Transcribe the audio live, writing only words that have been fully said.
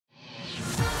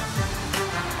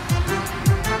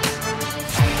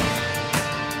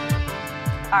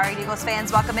All right, Eagles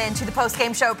fans, welcome into the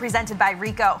Postgame show presented by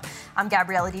Rico. I'm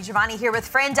Gabriella DiGiovanni here with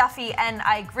Fran Duffy and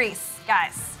Ike Reese.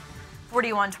 Guys,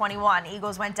 41-21.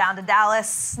 Eagles went down to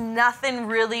Dallas. Nothing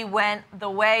really went the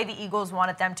way the Eagles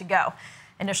wanted them to go.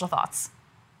 Initial thoughts?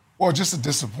 Well, just a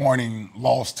disappointing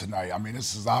loss tonight. I mean,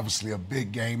 this is obviously a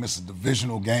big game. It's a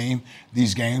divisional game.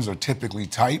 These games are typically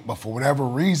tight, but for whatever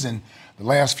reason, the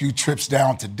last few trips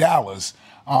down to Dallas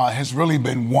has really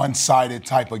been one-sided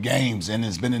type of games and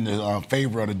has been in the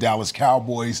favor of the Dallas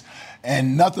Cowboys.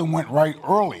 And nothing went right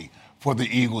early for the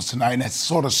Eagles tonight, and that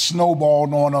sort of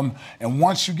snowballed on them. And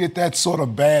once you get that sort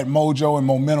of bad mojo and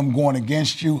momentum going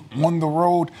against you on the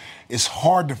road, it's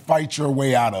hard to fight your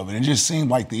way out of it. It just seemed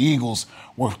like the Eagles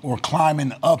were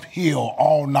climbing uphill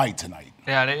all night tonight.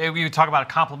 Yeah, we talk about a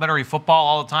complementary football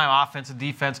all the time, offense and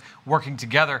defense working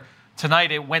together.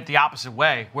 Tonight, it went the opposite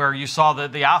way, where you saw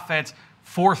the offense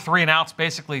 4 3-and-outs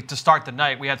basically to start the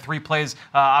night. We had 3 plays.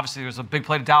 Obviously, there was a big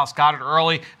play to Dallas Goedert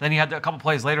early. Then you had a couple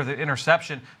plays later, the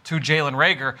interception to Jalen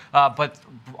Reagor. But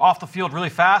off the field really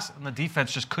fast, and the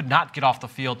defense just could not get off the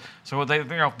field. So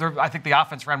I think the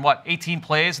offense ran 18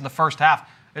 plays in the first half.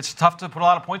 It's tough to put a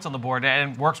lot of points on the board,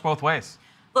 and it works both ways.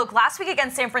 Look, last week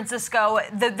against San Francisco,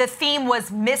 the theme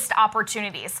was missed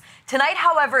opportunities. Tonight,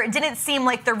 however, it didn't seem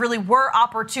like there really were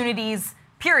opportunities,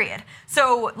 period.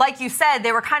 So, like you said,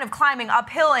 they were kind of climbing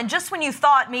uphill, and just when you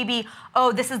thought maybe,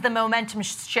 oh, this is the momentum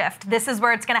shift, this is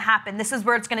where it's going to happen, this is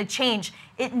where it's going to change,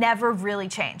 it never really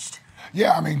changed.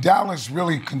 Yeah, I mean, Dallas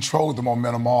really controlled the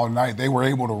momentum all night. They were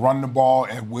able to run the ball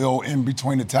at will in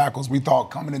between the tackles. We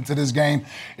thought coming into this game,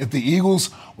 if the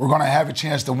Eagles were going to have a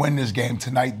chance to win this game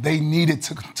tonight, they needed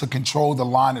to control the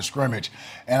line of scrimmage.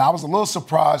 And I was a little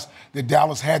surprised that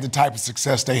Dallas had the type of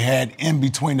success they had in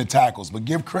between the tackles. But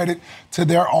give credit to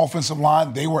their offensive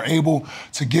line. They were able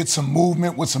to get some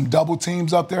movement with some double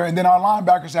teams up there. And then our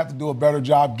linebackers have to do a better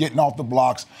job getting off the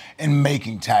blocks and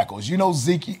making tackles. You know,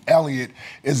 Zeke Elliott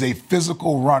is a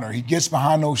physical runner. He gets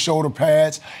behind those shoulder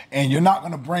pads, and you're not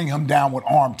going to bring him down with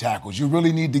arm tackles. You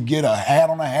really need to get a hat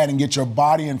on a hat and get your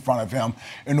body in front of him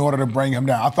in order to bring him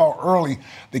down. I thought early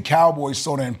the Cowboys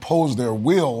sort of imposed their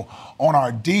will on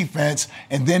our defense,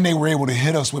 and then they were able to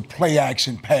hit us with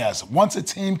play-action pass. Once a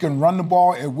team can run the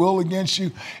ball at will against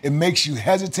you, it makes you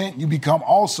hesitant. You become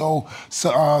also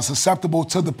susceptible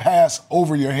to the pass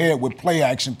over your head with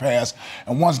play-action pass.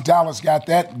 And once Dallas got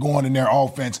that going in their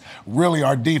offense, really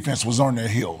our defense was on their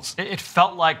heels. It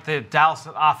felt like the Dallas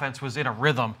offense was in a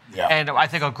rhythm. Yeah. And I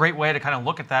think a great way to kind of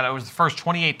look at that, it was the first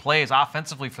 28 plays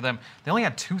offensively for them. They only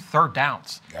had 2 third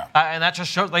downs. Yeah. And that just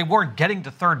showed they weren't getting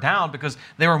to third down because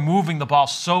they were moving the ball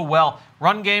so well.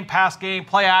 Run game, pass game,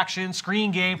 play action,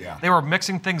 screen game. Yeah. They were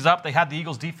mixing things up. They had the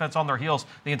Eagles defense on their heels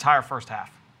the entire first half.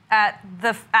 At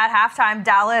halftime,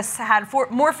 Dallas had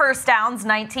more first downs,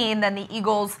 19, than the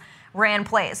Eagles ran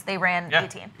plays. They ran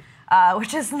 18.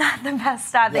 Which is not the best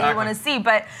stat that you want to see.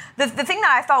 But the thing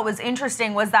that I thought was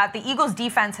interesting was that the Eagles'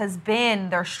 defense has been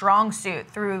their strong suit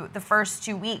through the first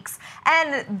 2 weeks.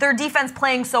 And their defense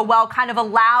playing so well kind of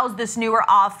allows this newer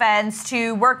offense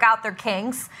to work out their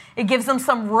kinks. It gives them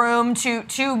some room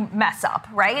to mess up,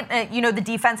 right? The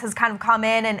defense has kind of come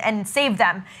in and saved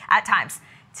them at times.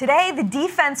 Today, the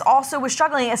defense also was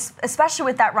struggling, especially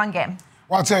with that run game.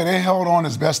 Well, I'll tell you, they held on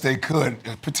as best they could,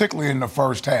 particularly in the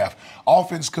first half.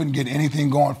 Offense couldn't get anything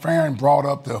going. Farron brought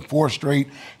up the 4 straight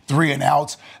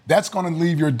 3-and-outs. That's going to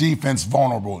leave your defense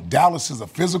vulnerable. Dallas is a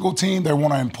physical team. They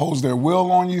want to impose their will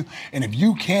on you. And if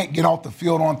you can't get off the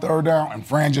field on third down, and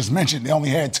Fran just mentioned they only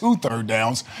had 2 third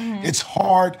downs, it's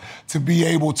hard to be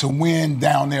able to win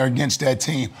down there against that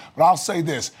team. But I'll say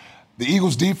this, the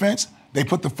Eagles defense, they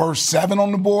put the first 7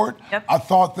 on the board. Yep. I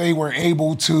thought they were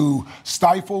able to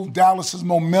stifle Dallas's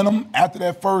momentum after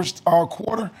that first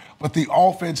quarter, but the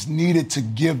offense needed to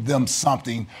give them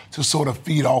something to sort of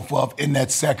feed off of in that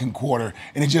second quarter,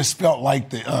 and it just felt like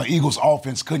the Eagles'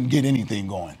 offense couldn't get anything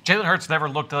going. Jalen Hurts never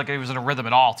looked like he was in a rhythm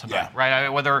at all tonight, Yeah. right?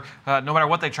 Whether no matter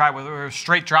what they tried, whether it was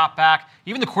straight drop back,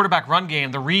 even the quarterback run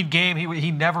game, the read game, he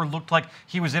never looked like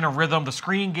he was in a rhythm. The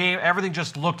screen game, everything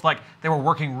just looked like they were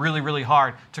working really, really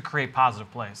hard to create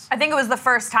positive plays. I think it was the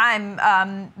first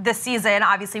time this season,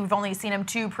 obviously we've only seen him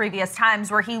 2 previous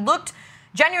times, where he looked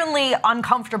genuinely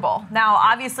uncomfortable. Now,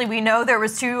 obviously, we know there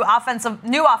was 2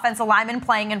 new offensive linemen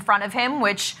playing in front of him,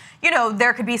 which,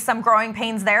 there could be some growing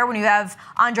pains there when you have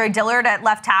Andre Dillard at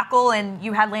left tackle and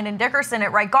you had Landon Dickerson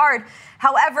at right guard.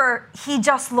 However, he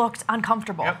just looked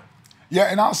uncomfortable. Yep. Yeah,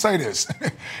 and I'll say this.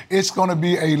 It's going to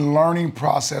be a learning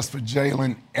process for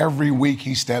Jalen every week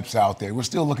he steps out there. We're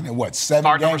still looking at, what,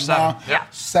 7 games now? Yeah.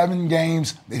 7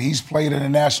 games that he's played in the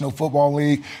National Football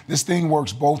League. This thing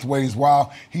works both ways.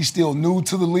 While he's still new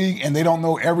to the league and they don't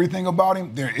know everything about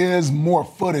him, there is more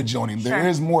footage on him. There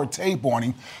is more tape on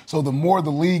him. So the more the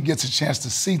league gets a chance to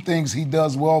see things he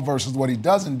does well versus what he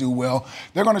doesn't do well,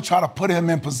 they're going to try to put him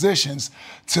in positions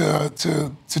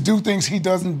to do things he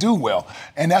doesn't do well.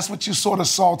 And that's what you sort of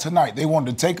saw tonight. They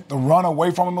wanted to take the run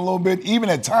away from him a little bit. Even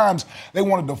at times, they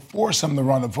wanted to force him to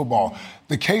run the football.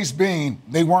 The case being,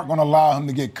 they weren't going to allow him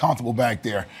to get comfortable back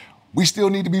there. We still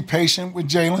need to be patient with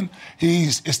Jalen.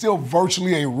 He's still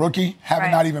virtually a rookie,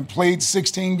 having not even played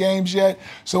 16 games yet.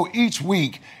 So each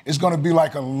week is going to be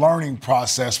like a learning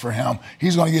process for him.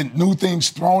 He's going to get new things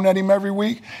thrown at him every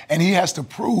week, and he has to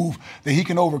prove that he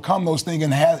can overcome those things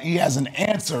and he has an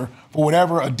answer for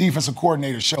whatever a defensive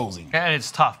coordinator shows him. And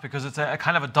it's tough because it's a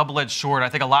kind of a double-edged sword. I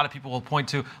think a lot of people will point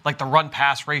to like the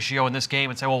run-pass ratio in this game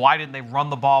and say, well, why didn't they run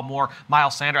the ball more?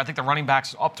 Miles Sanders, I think the running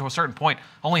backs up to a certain point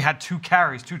only had 2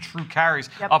 true carries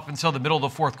up until the middle of the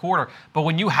fourth quarter. But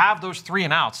when you have those 3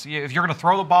 and outs, if you're going to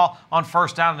throw the ball on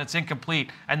first down and it's incomplete,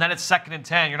 and then it's 2nd and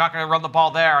 10, you're not going to run the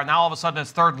ball there, and now all of a sudden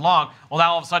it's 3rd and long. Well,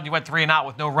 now all of a sudden you went 3 and out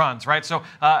with no runs, right? So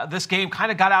this game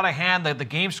kind of got out of hand. The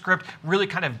game script really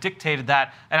kind of dictated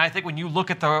that. And I think when you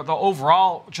look at the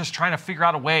overall, just trying to figure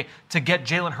out a way to get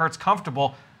Jalen Hurts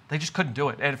comfortable, they just couldn't do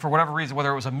it. And for whatever reason,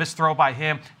 whether it was a missed throw by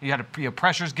him, you had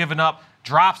pressures given up,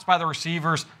 drops by the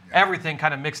receivers, everything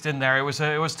kind of mixed in there. It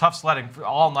was tough sledding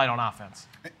all night on offense.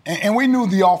 And we knew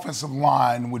the offensive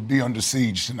line would be under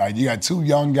siege tonight. You got 2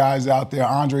 young guys out there.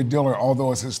 Andre Dillard,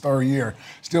 although it's his 3rd year,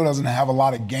 still doesn't have a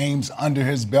lot of games under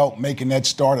his belt, making that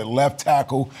start at left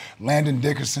tackle. Landon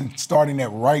Dickerson starting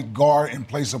at right guard in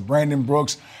place of Brandon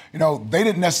Brooks. You know, they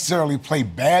didn't necessarily play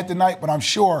bad tonight, but I'm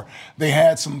sure they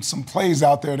had some plays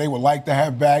out there they would like to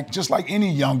have back, just like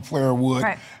any young player would.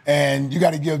 Right. And you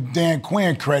got to give Dan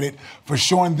Quinn credit for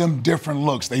showing them different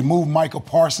looks. They moved Michael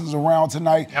Parsons around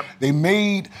tonight. Yep. They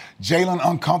made Jalen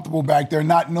uncomfortable back there,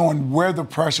 not knowing where the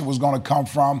pressure was going to come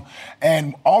from.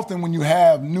 And often when you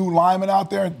have new linemen out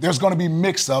there, there's going to be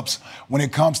mix-ups when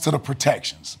it comes to the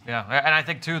protections. Yeah, and I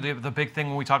think, too, the big thing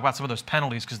when we talk about some of those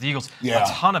penalties, because the Eagles, a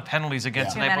ton of penalties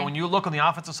against tonight. But when you look on the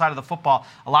offensive side of the football,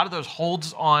 a lot of those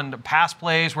holds on pass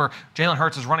plays where Jalen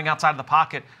Hurts is running outside of the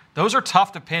pocket, those are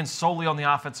tough to pin solely on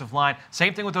the offensive line.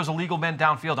 Same thing with those illegal men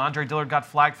downfield. Andre Dillard got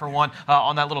flagged for one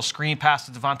on that little screen pass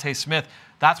to Devontae Smith.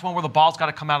 That's one where the ball's got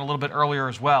to come out a little bit earlier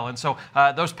as well. And so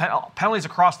those penalties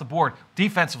across the board,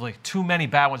 defensively, too many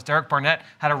bad ones. Derek Barnett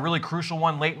had a really crucial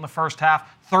one late in the first half.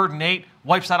 3rd and 8,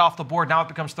 wipes that off the board. Now it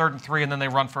becomes 3rd and 3, and then they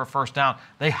run for a first down.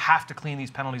 They have to clean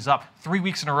these penalties up. 3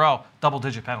 weeks in a row,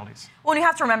 double-digit penalties. Well, you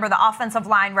have to remember the offensive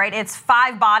line, right? It's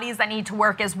 5 bodies that need to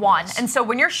work as one. Yes. And so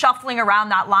when you're shuffling around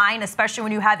that line, especially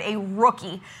when you have a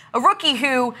rookie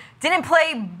who didn't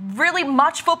play really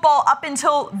much football up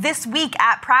until this week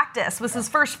at practice, was his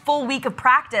first full week of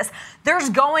practice, there's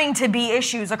going to be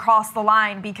issues across the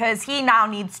line because he now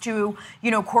needs to,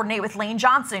 coordinate with Lane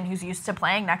Johnson, who's used to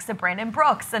playing next to Brandon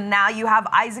Brooks. And now you have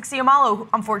Isaac Seumalo, who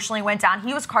unfortunately went down.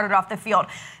 He was carted off the field.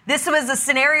 This was a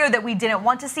scenario that we didn't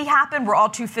want to see happen. We're all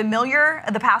too familiar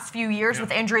the past few years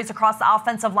with injuries across the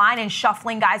offensive line and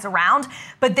shuffling guys around.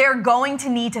 But they're going to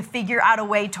need to figure out a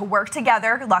way to work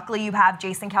together. Luckily, you have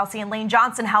Jason Kelsey and Lane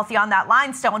Johnson healthy on that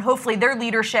line still, and hopefully their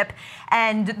leadership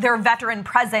and their veteran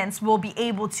presence will be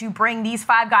able to bring these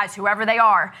 5 guys, whoever they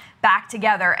are, back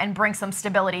together and bring some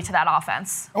stability to that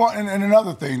offense. Well, and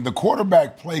another thing, the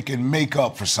quarterback play can make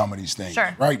up for some of these things,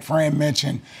 right? Fran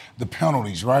mentioned the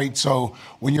penalties, right? So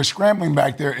when you're scrambling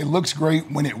back there, it looks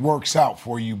great when it works out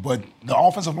for you, but the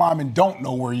offensive linemen don't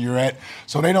know where you're at,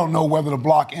 so they don't know whether to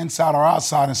block inside or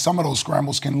outside, and some of those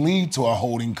scrambles can lead to a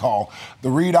holding call. The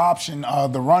read option,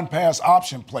 the run-pass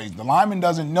option plays, the lineman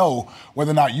doesn't know whether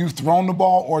or not you've thrown the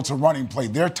ball or it's a running play.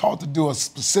 They're taught to do a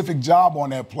specific job on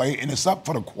that play, and it's up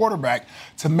for the quarterback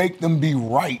to make them be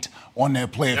right on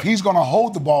that play. If he's going to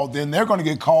hold the ball, then they're going to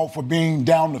get called for being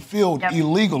down the field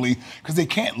illegally because they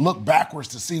can't look backwards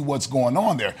to see what's going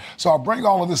on there. So I'll bring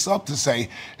all of this up to say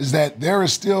is that there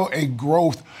is still a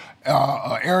growth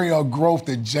area of growth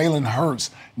that Jalen Hurts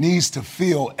needs to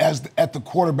fill at the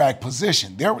quarterback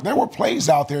position. There were plays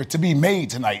out there to be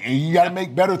made tonight, and you got to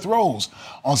make better throws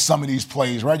on some of these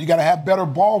plays, right? You got to have better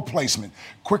ball placement,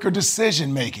 quicker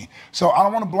decision making. So I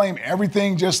don't want to blame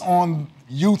everything just on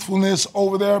youthfulness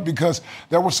over there because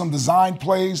there were some design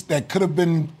plays that could have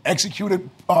been executed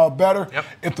better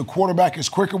if the quarterback is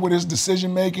quicker with his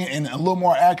decision making and a little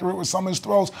more accurate with some of his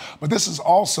throws. But this is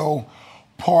also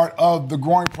part of the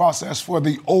growing process for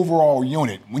the overall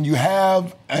unit. When you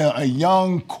have a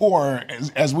young core,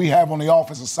 as we have on the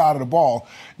offensive side of the ball,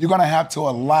 you're going to have to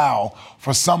allow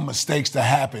for some mistakes to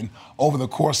happen over the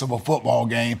course of a football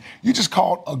game. You just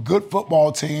called a good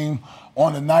football team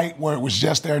on a night where it was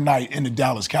just their night in the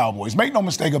Dallas Cowboys. Make no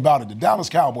mistake about it, the Dallas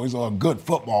Cowboys are a good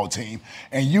football team,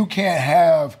 and you can't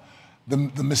have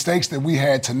the mistakes that we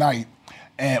had tonight,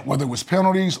 and whether it was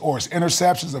penalties or it's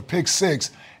interceptions or pick six,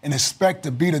 and expect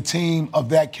to beat a team of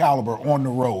that caliber on the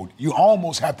road. You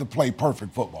almost have to play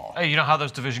perfect football. Hey, you know how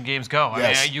those division games go.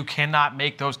 Yes. I mean, you cannot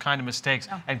make those kind of mistakes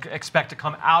and expect to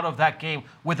come out of that game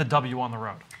with a W on the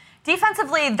road.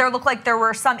 Defensively, there looked like there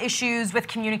were some issues with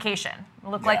communication. It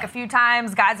looked like a few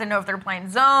times guys didn't know if they're playing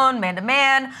zone,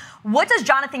 man-to-man. What does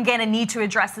Jonathan Gannon need to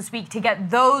address this week to get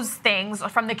those things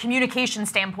from the communication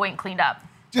standpoint cleaned up?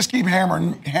 Just keep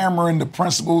hammering the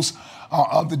principles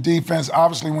of the defense.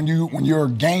 Obviously, when you're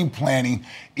game planning,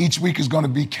 each week is going to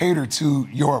be catered to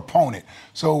your opponent.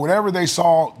 So whatever they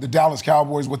saw the Dallas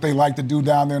Cowboys, what they like to do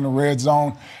down there in the red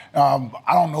zone,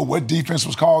 I don't know what defense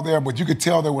was called there, but you could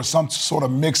tell there was some sort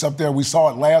of mix up there. We saw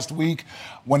it last week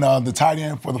when the tight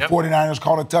end for the 49ers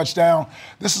called a touchdown.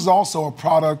 This is also a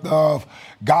product of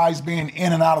guys being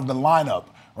in and out of the lineup.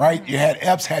 Right? You had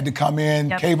Epps had to come in.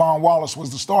 Kayvon Wallace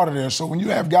was the starter there. So when you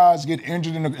have guys get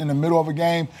injured in the middle of a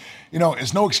game, you know,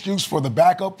 it's no excuse for the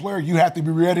backup player. You have to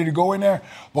be ready to go in there.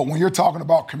 But when you're talking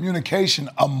about communication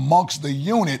amongst the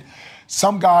unit,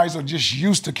 some guys are just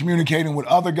used to communicating with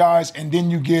other guys, and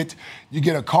then you get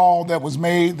a call that was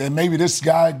made that maybe this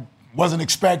guy wasn't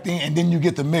expecting, and then you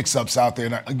get the mix-ups out there.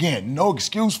 Now, again, no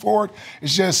excuse for it.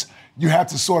 It's just you have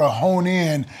to sort of hone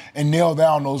in and nail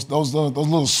down those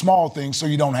little small things so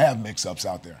you don't have mix-ups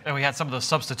out there. And we had some of the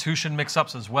substitution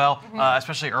mix-ups as well,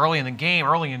 especially early in the game,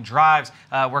 early in drives,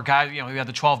 where guys, you know, we had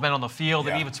the 12 men on the field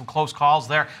and even some close calls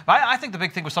there. But I think the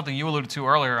big thing was something you alluded to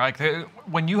earlier. Like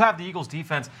when you have the Eagles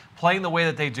defense playing the way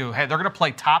that they do, hey, they're going to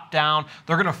play top down.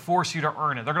 They're going to force you to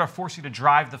earn it. They're going to force you to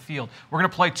drive the field. We're going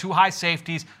to play two high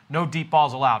safeties, no deep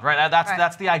balls allowed, right?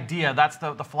 That's the idea. That's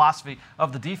the philosophy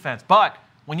of the defense. But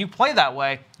when you play that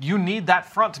way, you need that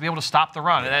front to be able to stop the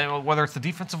run. And whether it's the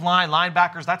defensive line,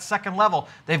 linebackers, that second level,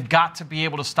 they've got to be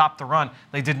able to stop the run.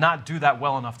 They did not do that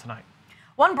well enough tonight.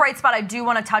 One bright spot I do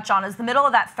want to touch on is the middle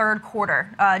of that third quarter.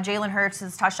 Jalen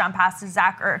Hurts' touchdown pass to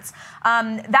Zach Ertz.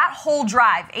 That whole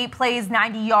drive, 8 plays,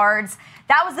 90 yards,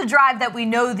 that was the drive that we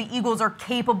know the Eagles are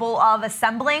capable of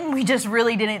assembling. We just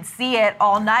really didn't see it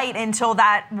all night until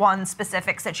that one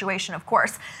specific situation, of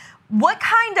course. What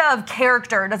kind of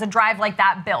character does a drive like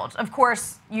that build? Of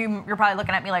course, you're probably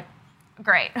looking at me like,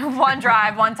 great, one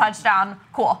drive, one touchdown,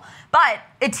 cool. But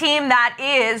a team that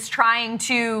is trying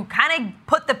to kind of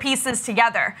put the pieces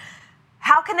together,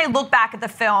 how can they look back at the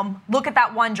film, look at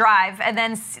that one drive, and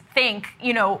then think,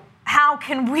 you know, how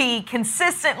can we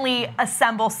consistently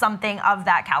assemble something of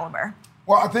that caliber?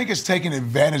 Well, I think it's taking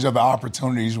advantage of the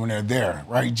opportunities when they're there,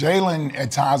 right? Jalen,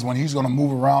 at times when he's going to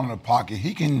move around in the pocket,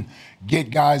 he can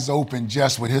get guys open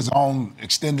just with his own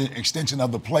extension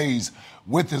of the plays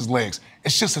with his legs.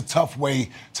 It's just a tough way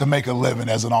to make a living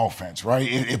as an offense, right?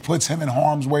 It puts him in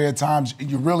harm's way at times.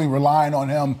 You're really relying on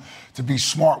him to be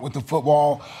smart with the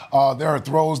football. There are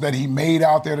throws that he made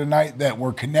out there tonight that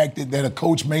were connected that a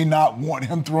coach may not want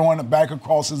him throwing it back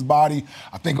across his body.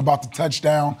 I think about the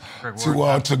touchdown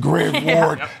to Greg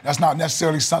Ward. That's not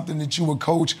necessarily something that you would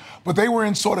coach, but they were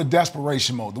in sort of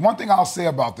desperation mode. The one thing I'll say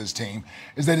about this team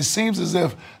is that it seems as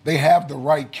if they have the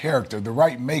right character, the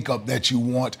right makeup that you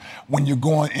want when you're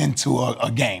going into a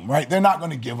game, right? They're not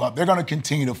going to give up. They're going to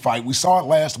continue to fight. We saw it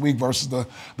last week versus the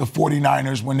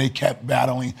 49ers when they kept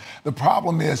battling. The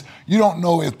problem is you don't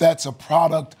know if that's a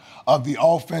product of the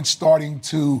offense starting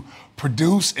to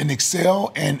produce and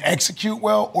excel and execute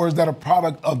well, or is that a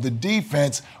product of the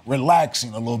defense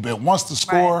relaxing a little bit? Once the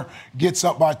score gets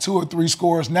up by 2 or 3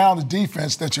 scores, now the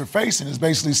defense that you're facing is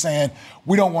basically saying,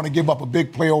 we don't want to give up a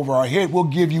big play over our head. We'll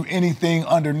give you anything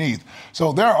underneath.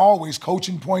 So there are always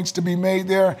coaching points to be made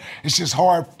there. It's just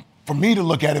hard for me to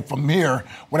look at it from here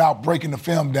without breaking the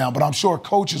film down. But I'm sure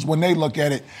coaches, when they look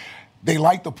at it, they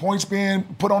like the points being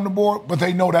put on the board, but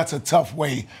they know that's a tough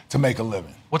way to make a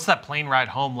living. What's that plane ride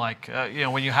home like?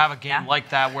 When you have a game like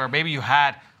that where maybe you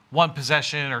had one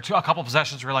possession or a couple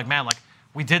possessions where you're like, man, like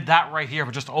we did that right here,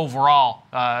 but just overall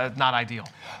not ideal.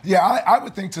 Yeah, I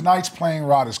would think tonight's plane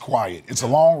ride is quiet. It's a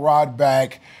long ride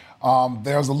back.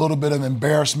 There's a little bit of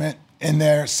embarrassment in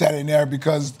there, set in there,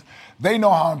 because they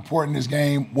know how important this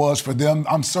game was for them.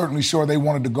 I'm certainly sure they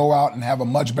wanted to go out and have a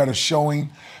much better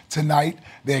showing tonight.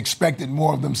 They expected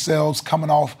more of themselves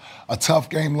coming off a tough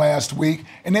game last week,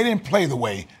 and they didn't play the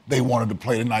way they wanted to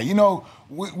play tonight. You know,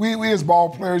 we as ball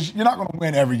players, you're not going to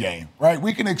win every game, right?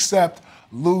 We can accept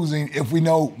losing if we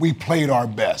know we played our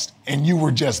best and you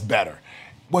were just better.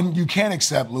 When you can't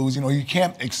accept losing or you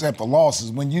can't accept the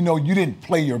losses, when you know you didn't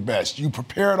play your best. You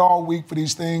prepared all week for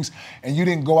these things and you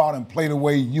didn't go out and play the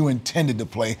way you intended to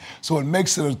play. So it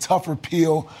makes it a tougher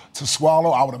pill to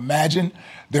swallow. I would imagine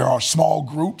there are small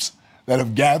groups that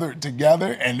have gathered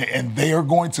together and they are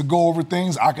going to go over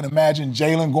things. I can imagine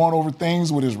Jalen going over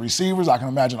things with his receivers. I can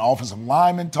imagine offensive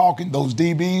linemen talking, those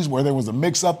DBs where there was a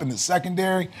mix-up in the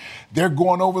secondary. They're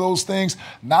going over those things.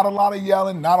 Not a lot of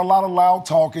yelling, not a lot of loud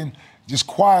talking, just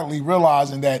quietly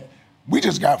realizing that we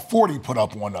just got 40 put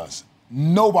up on us.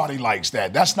 Nobody likes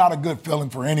that. That's not a good feeling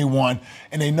for anyone.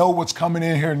 And they know what's coming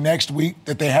in here next week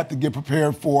that they have to get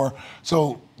prepared for.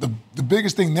 So the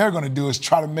biggest thing they're going to do is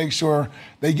try to make sure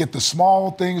they get the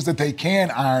small things that they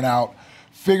can iron out,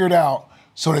 figured out,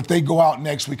 so that they go out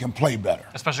next week and play better.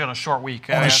 Especially on a short week.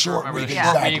 On a short week,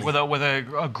 exactly. With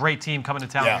a great team coming to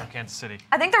town here in Kansas City.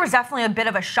 I think there was definitely a bit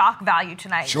of a shock value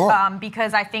tonight. Sure.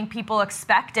 Because I think people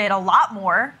expected a lot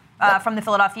more from the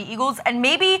Philadelphia Eagles, and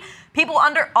maybe people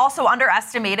also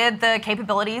underestimated the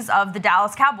capabilities of the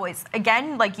Dallas Cowboys.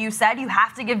 Again, like you said, you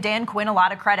have to give Dan Quinn a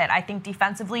lot of credit. I think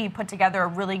defensively, he put together a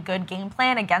really good game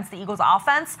plan against the Eagles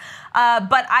offense.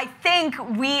 But I think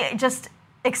we just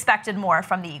expected more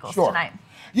from the Eagles tonight.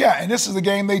 Yeah, and this is a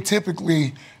game they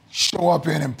typically show up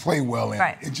in and play well in.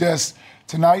 Right. It just,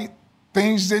 tonight,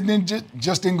 things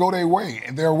just didn't go their way.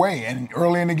 And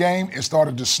early in the game, it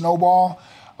started to snowball.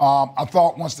 I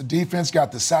thought once the defense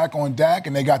got the sack on Dak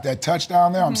and they got that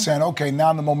touchdown there, I'm saying, okay,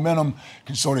 now the momentum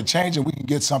can sort of change and we can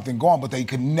get something going, but they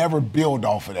could never build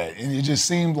off of that. And it just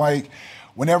seemed like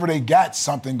whenever they got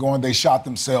something going, they shot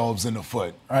themselves in the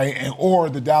foot, right?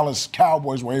 Or the Dallas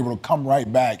Cowboys were able to come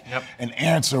right back and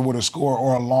answer with a score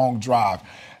or a long drive.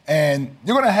 And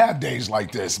you're going to have days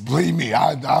like this. Believe me,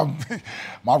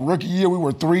 my rookie year, we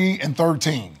were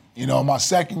 3-13. You know, my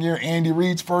second year, Andy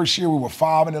Reid's first year, we were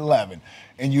 5-11.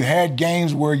 And you had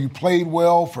games where you played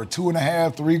well for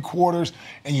 2.5, 3 quarters,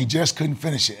 and you just couldn't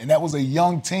finish it. And that was a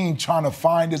young team trying to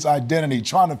find its identity,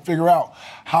 trying to figure out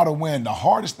how to win. The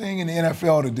hardest thing in the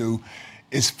NFL to do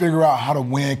is figure out how to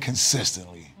win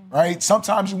consistently, right?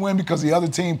 Sometimes you win because the other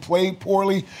team played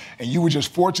poorly and you were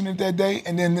just fortunate that day.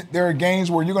 And then there are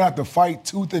games where you're going to have to fight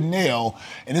tooth and nail,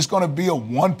 and it's going to be a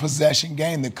one-possession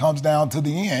game that comes down to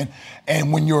the end.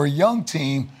 And when you're a young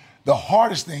team, the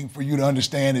hardest thing for you to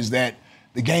understand is that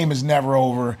the game is never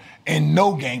over, and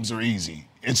no games are easy.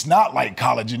 It's not like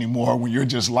college anymore when you're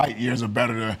just light years or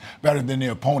better than the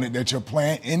opponent that you're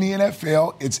playing. In the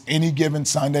NFL, it's any given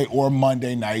Sunday or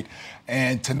Monday night,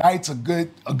 and tonight's a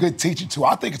good teaching tool.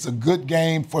 I think it's a good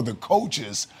game for the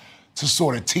coaches to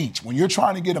sort of teach. When you're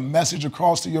trying to get a message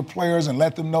across to your players and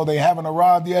let them know they haven't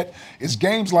arrived yet, it's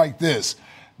games like this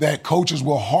that coaches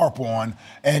will harp on,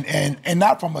 and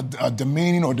not from a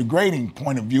demeaning or degrading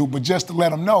point of view, but just to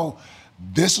let them know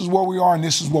this is where we are and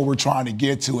this is what we're trying to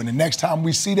get to. And the next time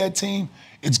we see that team,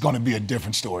 it's going to be a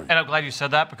different story. And I'm glad you said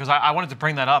that because I wanted to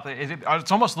bring that up.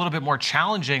 It's almost a little bit more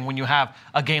challenging when you have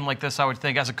a game like this, I would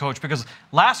think, as a coach. Because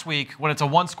last week, when it's a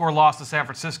one-score loss to San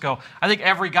Francisco, I think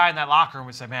every guy in that locker room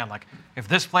would say, man, like, if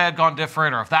this play had gone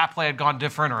different or if that play had gone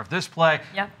different or if this play,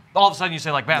 all of a sudden you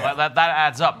say, like, man, that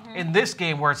adds up. In this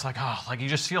game where it's like, oh, like you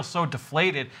just feel so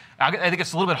deflated, I think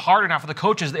it's a little bit harder now for the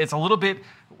coaches. It's a little bit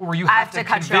where you have to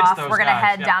cut you off. We're going to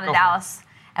head down to Dallas,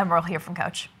 and we'll hear from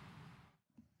Coach.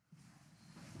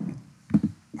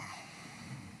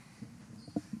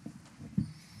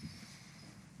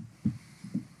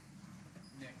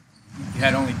 You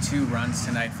had only 2 runs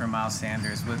tonight from Miles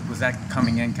Sanders. Was that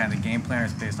coming in kind of game plan or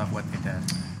is it based off what they did?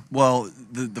 Well,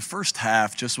 the first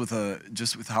half, just with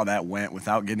how that went,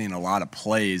 without getting a lot of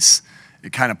plays,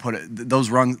 it kind of put it,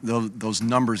 those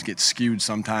numbers get skewed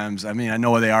sometimes. I mean, I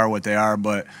know they are what they are,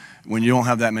 but when you don't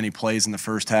have that many plays in the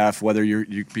first half, whether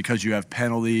you because you have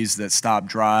penalties that stop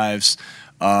drives,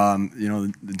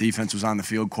 the defense was on the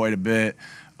field quite a bit,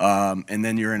 and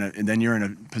then you're in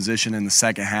a position in the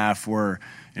second half where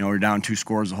we're down 2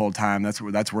 scores the whole time. That's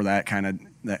where that kind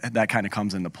of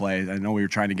comes into play. I know we were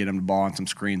trying to get him the ball on some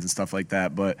screens and stuff like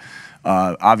that, but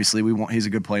obviously he's a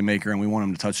good playmaker and we want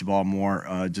him to touch the ball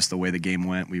more. Just the way the game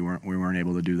went, we weren't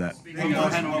able to do that. Speaking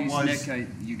of penalties, Nick,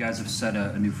 you guys have set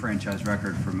a new franchise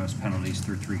record for most penalties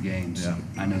through 3 games. Yeah.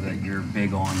 I know that you're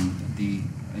big on the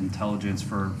intelligence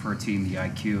for a team, the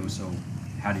IQ. So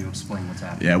how do you explain what's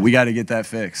happening? Yeah, we got to get that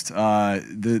fixed.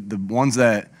 The ones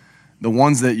that the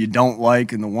ones that you don't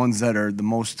like and the ones that are the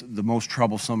most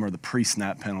troublesome are the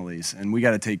pre-snap penalties, and we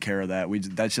got to take care of that.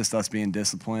 That's just us being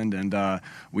disciplined, and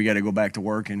we got to go back to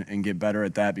work and get better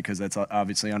at that, because that's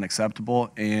obviously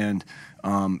unacceptable. And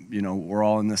we're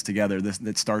all in this together.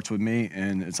 It starts with me,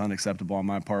 and it's unacceptable on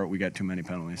my part. We got too many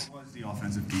penalties. What was the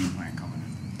offensive game plan coming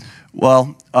in?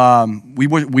 Well,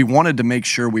 we wanted to make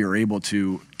sure we were able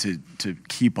to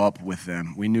keep up with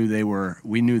them. We knew they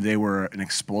were an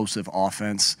explosive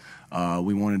offense.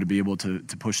 We wanted to be able to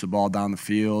push the ball down the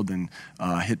field and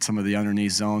hit some of the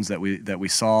underneath zones that we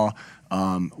saw,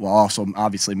 while also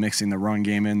obviously mixing the run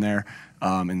game in there.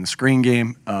 In the screen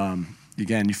game,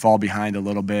 again, you fall behind a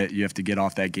little bit. You have to get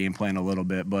off that game plan a little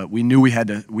bit. But we knew we had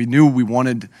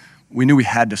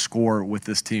to score with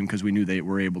this team, because we knew they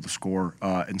were able to score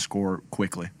and score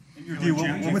quickly. In your view,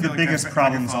 what were the biggest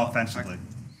problems offensively?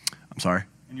 I'm sorry?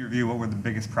 In your view, what were the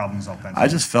biggest problems offensively? I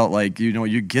just felt like,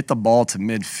 you get the ball to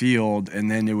midfield,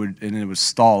 and then it would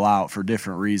stall out for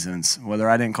different reasons. Whether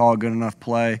I didn't call a good enough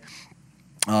play,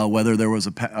 whether there was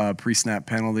a pre-snap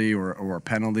penalty or a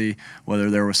penalty, whether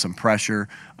there was some pressure.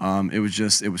 It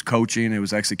was coaching, it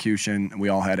was execution. We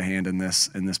all had a hand in this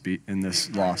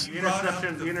loss.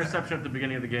 The interception at the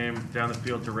beginning of the game down the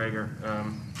field to Rager,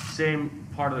 same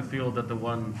part of the field that the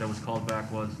one that was called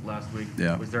back was last week.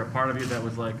 Yeah. Was there a part of you that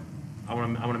was like, I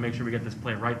want to make sure we get this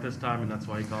play right this time, and that's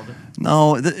why he called it?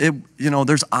 No,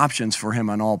 there's options for him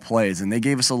on all plays, and they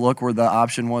gave us a look where the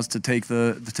option was to take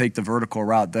the vertical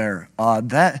route there. I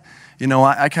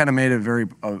kind of made it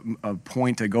a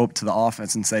point to go up to the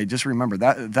offense and say, just remember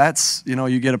that's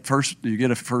you get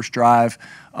a first drive,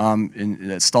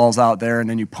 and it stalls out there, and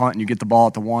then you punt and you get the ball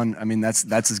at the one. I mean, that's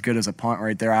as good as a punt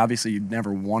right there. Obviously, you'd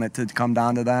never want it to come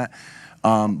down to that.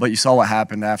 But you saw what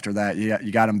happened after that.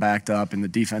 You got him backed up, and the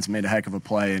defense made a heck of a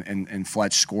play, and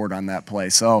Fletch scored on that play.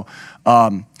 So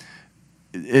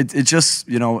it just,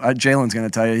 Jalen's going to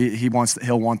tell you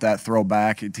he'll want that throw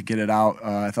back to get it out.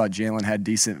 I thought Jalen had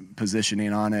decent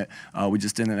positioning on it. We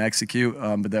just didn't execute,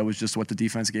 but that was just what the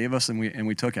defense gave us, and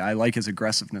we took it. I like his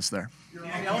aggressiveness there.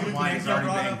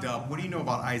 What do you know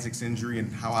about Isaac's injury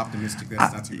and how optimistic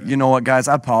that's not too bad? You know what, guys?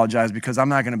 I apologize, because I'm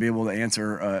not going to be able to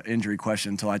answer an injury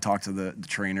question until I talk to the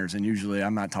trainers, and usually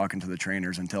I'm not talking to the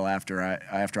trainers until after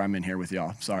I'm in here with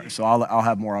y'all. Sorry. So I'll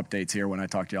have more updates here when I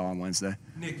talk to y'all on Wednesday.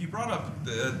 Nick, you brought up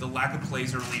the lack of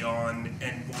plays early on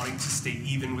and wanting to stay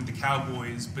even with the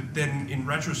Cowboys, but then in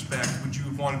retrospect, would you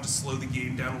have wanted to slow the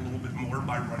game down a little bit more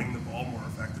by running the ball more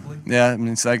effectively? Yeah, I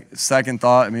mean, second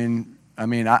thought.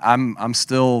 I'm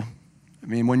still.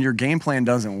 When your game plan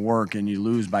doesn't work and you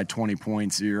lose by 20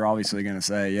 points, you're obviously going to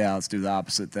say, yeah, let's do the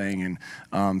opposite thing.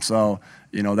 And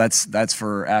that's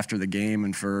for after the game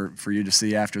and for you to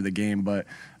see after the game. But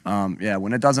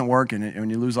when it doesn't work and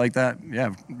when you lose like that,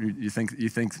 you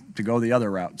think to go the other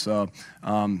route. So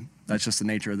that's just the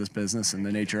nature of this business and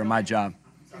the nature of my job.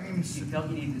 You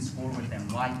felt you needed to score with them.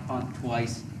 Why punt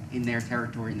twice in their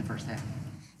territory in the first half?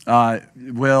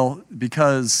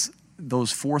 Because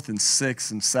those 4th and 6th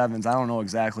and 7s, I don't know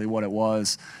exactly what it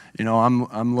was.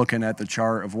 I'm looking at the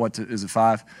chart of is it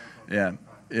 5? Yeah.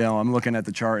 I'm looking at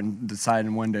the chart and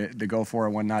deciding when to go for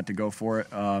it, when not to go for it.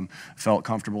 Felt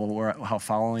comfortable how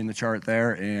following the chart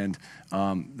there, and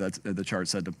the chart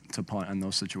said to punt in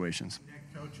those situations.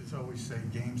 Coaches always say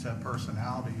games have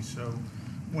personalities, so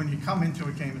when you come into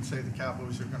a game and say the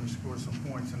Cowboys are going to score some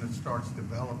points and it starts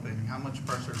developing, how much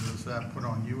pressure does that put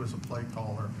on you as a play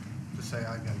caller to say,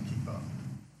 I got to keep up?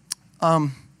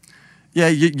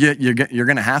 You're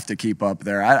going to have to keep up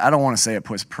there. I don't want to say it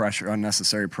puts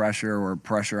unnecessary pressure or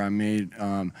pressure on me.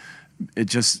 It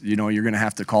just, you're going to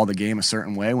have to call the game a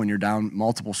certain way when you're down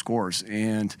multiple scores.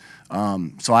 And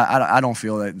so I don't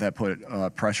feel that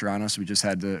put pressure on us. We just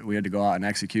had to go out and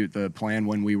execute the plan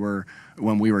when we were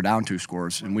down 2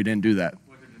 scores, and we didn't do that.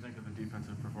 What did you think of the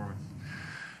defensive performance?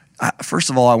 First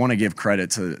of all, I want to give credit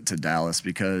to Dallas,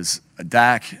 because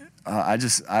Dak, I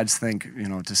just think,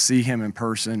 to see him in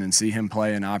person and see him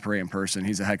play and operate in person,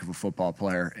 he's a heck of a football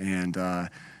player. And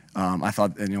I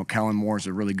thought, Kellen Moore's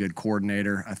a really good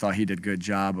coordinator. I thought he did a good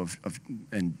job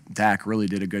and Dak really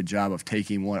did a good job of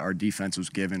taking what our defense was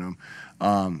giving him.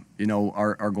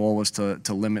 Our goal was to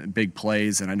limit big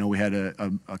plays, and I know we had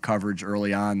a coverage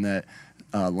early on that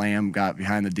Lamb got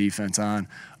behind the defense on.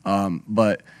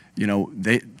 But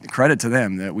credit to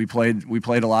them that we played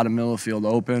a lot of middle of field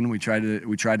open. We tried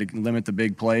to limit the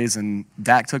big plays, and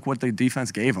Dak took what the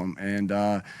defense gave him, and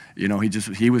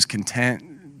he was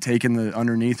content taking the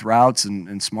underneath routes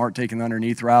and Smart taking the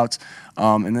underneath routes.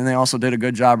 And then they also did a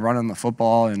good job running the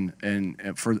football and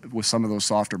with some of those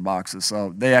softer boxes.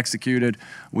 So they executed.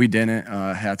 We didn't.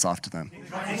 Hats off to them.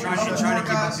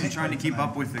 Trying to keep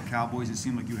up with the Cowboys, it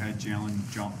seemed like you had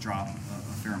Jalen drop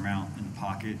a fair amount in the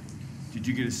pocket. Did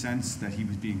you get a sense that he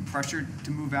was being pressured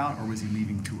to move out, or was he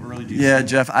leaving too early? Yeah,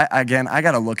 Jeff, I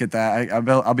got to look at that.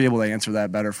 I'll be able to answer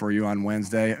that better for you on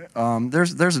Wednesday.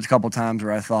 There's a couple times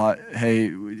where I thought,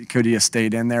 hey, could he have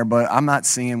stayed in there? But I'm not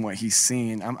seeing what he's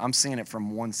seeing. I'm seeing it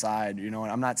from one side, and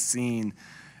I'm not seeing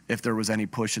if there was any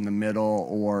push in the middle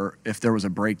or if there was a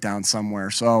breakdown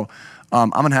somewhere. So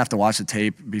I'm going to have to watch the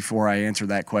tape before I answer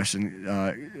that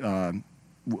question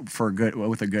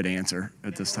with a good answer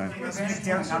at this time.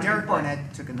 Derek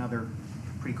Barnett took another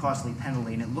pretty costly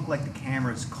penalty, and it looked like the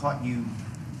cameras caught you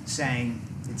saying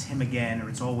it's him again or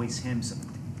it's always him. So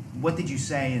what did you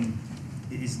say, and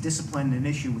is discipline an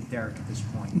issue with Derek at this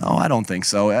point? No, I don't think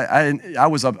so. I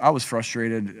was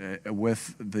frustrated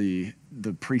with the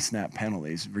pre-snap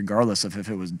penalties, regardless of if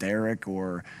it was Derek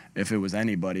or if it was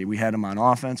anybody. We had him on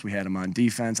offense, we had him on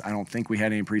defense. I don't think we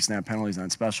had any pre-snap penalties on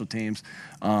special teams.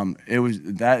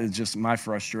 That is just my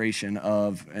frustration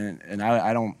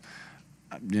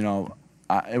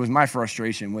it was my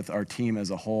frustration with our team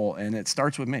as a whole, and it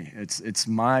starts with me. It's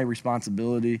my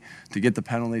responsibility to get the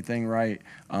penalty thing right.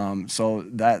 So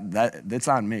that's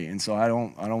on me, and so I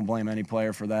don't blame any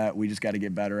player for that. We just got to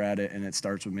get better at it, and it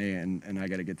starts with me, and I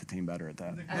got to get the team better at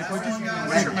that. What's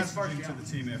your message to the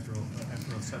team after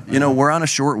a setback? We're on a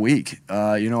short week.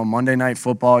 Monday Night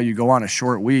Football, you go on a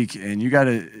short week, and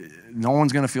no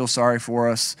one's going to feel sorry for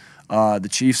us. The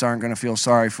Chiefs aren't going to feel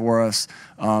sorry for us.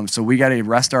 So we got to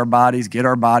rest our bodies, get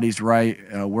our bodies right.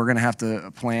 We're going to have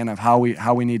to plan of how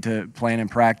we need to plan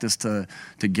and practice to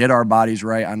get our bodies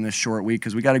right on this short week,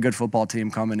 because we got a good football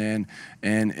team coming in,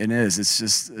 and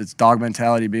it's dog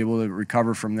mentality to be able to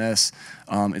recover from this.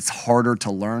 It's harder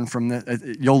to learn from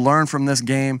this. You'll learn from this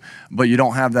game, but you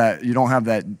don't have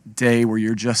that day where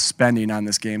you're just spending on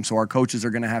this game. So our coaches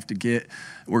are going to have to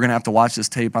we're going to have to watch this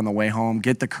tape on the way home,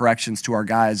 get the corrections to our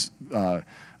guys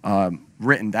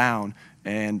written down,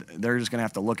 and they're just going to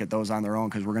have to look at those on their own,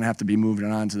 because we're going to have to be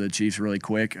moving on to the Chiefs really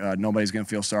quick. Nobody's going to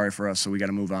feel sorry for us, so we got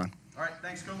to move on. All right,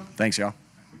 thanks, Coach. Thanks, y'all.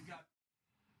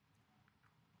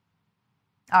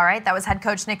 All right, that was head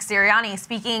coach Nick Sirianni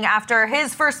speaking after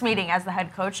his first meeting as the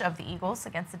head coach of the Eagles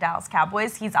against the Dallas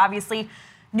Cowboys. He's obviously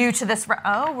new to this.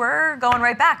 Oh, we're going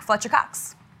right back. Fletcher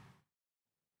Cox.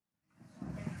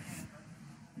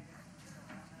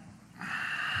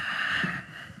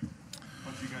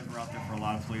 You guys were out there for a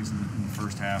lot of plays in the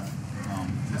first half.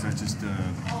 Is that just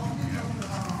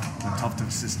tough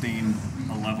to sustain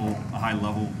a high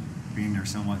level, being out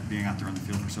there on the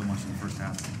field for so much in the first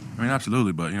half? I mean,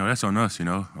 absolutely, but that's on us. We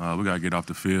got to get off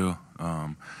the field.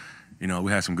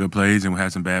 We had some good plays and we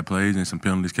had some bad plays, and some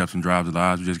penalties kept some drives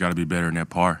alive. We just got to be better in that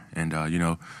part. And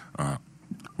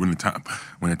when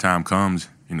the time comes,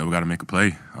 we got to make a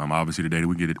play. Obviously today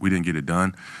we didn't get it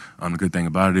done. The good thing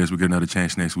about it is we get another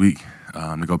chance next week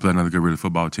to go play another good really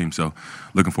football team. So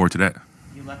looking forward to that.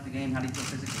 You left the game. How do you feel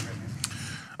physically right now?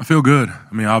 I feel good.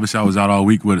 I mean, obviously I was out all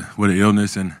week with an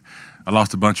illness, and I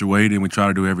lost a bunch of weight, and we try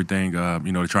to do everything,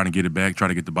 trying to get it back, try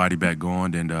to get the body back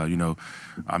going. And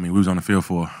we was on the field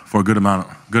for a good amount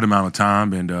of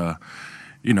time, and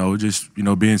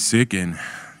being sick and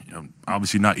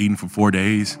obviously not eating for 4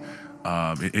 days.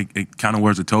 It kind of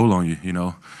wears a toll on you,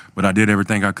 But I did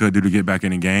everything I could do to get back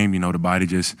in the game. The body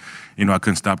just, I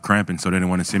couldn't stop cramping, so they didn't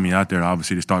want to send me out there,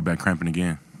 obviously, to start back cramping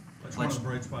again. One of the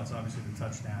bright spots, obviously, the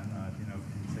touchdown. Can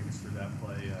you take us through that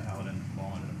play, how the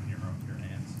ball ended up in your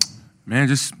hands? Man,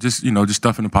 just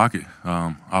stuff in the pocket.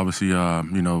 Obviously,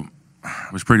 it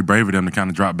was pretty brave of them to kind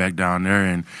of drop back down there,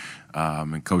 and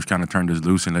Coach kind of turned us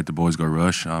loose and let the boys go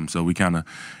rush. So we kind of,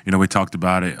 we talked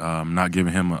about it, not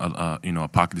giving him a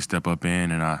pocket to step up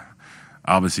in, and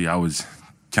I was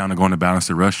kind of going to balance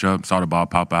the rush up, saw the ball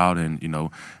pop out, and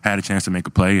had a chance to make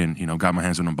a play, and got my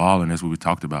hands on the ball, and that's what we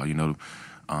talked about,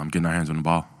 getting our hands on the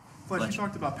ball. Fletch, you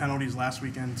talked about penalties last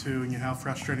weekend too, and how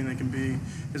frustrating they can be.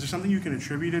 Is there something you can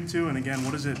attribute it to? And again,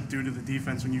 what does it do to the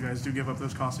defense when you guys do give up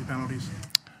those costly penalties?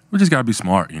 We just got to be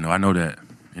smart. I know that,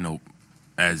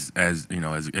 as a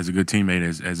good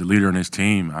teammate, as a leader in this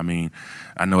team, I mean,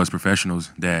 I know as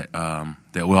professionals that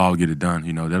we'll all get it done.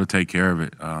 That'll take care of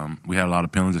it. We had a lot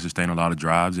of penalties that sustained a lot of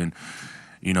drives, and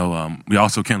we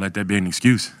also can't let that be an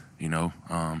excuse.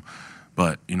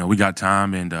 But we got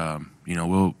time, and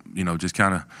we'll just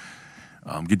kind of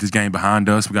get this game behind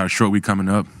us. We got a short week coming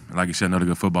up. Like you said, another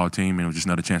good football team, and it was just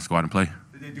another chance to go out and play.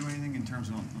 Did they do anything in terms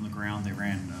of on the ground? They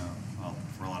ran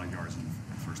for a lot of yards in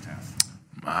the first half.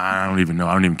 I don't even know.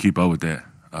 I don't even keep up with that.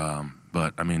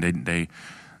 But I mean, they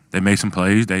made some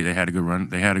plays. They had a good run.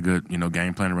 They had a good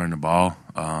game plan to run the ball.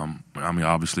 I mean,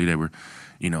 obviously they were,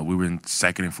 we were in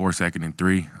 2nd and 4, 2nd and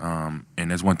 3,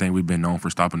 and that's one thing we've been known for,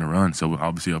 stopping the run. So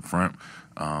obviously up front,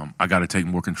 I got to take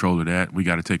more control of that. We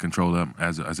got to take control of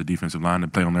as a defensive line to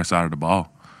play on their side of the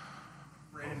ball.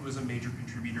 Brandon was a major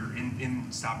contributor in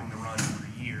stopping the run for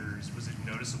years. Was it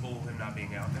noticeable him not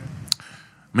being out there?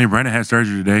 I mean, Brandon had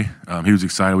surgery today. He was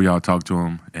excited. We all talked to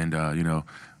him, and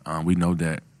we know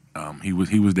that he was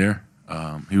there.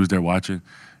 He was there watching.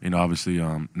 Obviously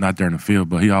not there in the field,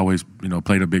 but he always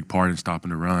played a big part in stopping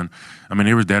the run. I mean,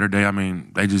 it was there today. I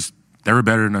mean, they were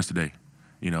better than us today.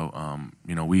 We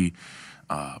couldn't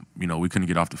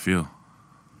get off the field.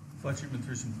 Fletcher, you've been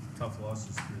through some tough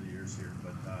losses through the years here,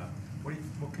 but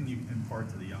what can you impart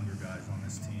to the younger guys on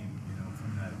this team?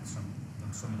 From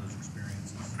some of those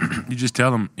experiences. You just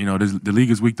tell them, the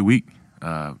league is week to week.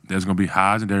 There's going to be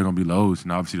highs and there's going to be lows,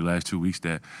 and obviously the last 2 weeks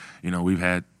that we've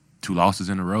had 2 losses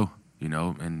in a row.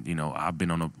 And I've been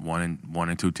on a 1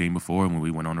 and 2 team before when we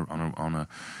went on a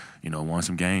won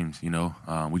some games.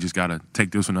 We just got to take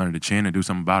this one under the chin and do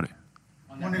something about it.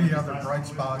 One of the other bright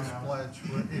spots, Fletch,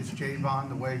 is Javon.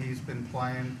 The way he's been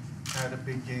playing, had a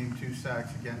big game, 2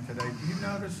 sacks again today. Do you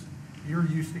notice, you're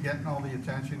used to getting all the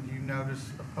attention, do you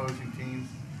notice opposing teams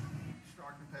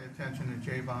starting to pay attention to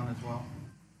Javon as well?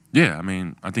 Yeah, I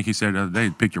mean, I think he said the other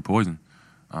day, pick your poison.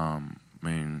 Guys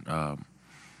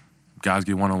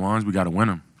get one-on-ones, we got to win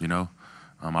them,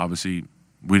 Obviously,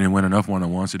 we didn't win enough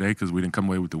one-on-ones today because we didn't come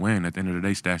away with the win. At the end of the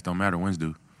day, stats don't matter, wins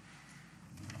do.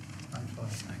 Thanks, Fletch.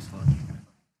 Thanks, Fletch.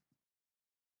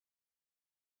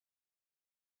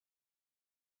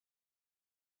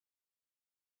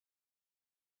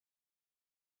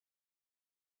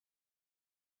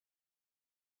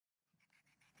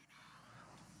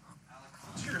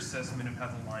 What's your assessment of how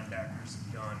the linebackers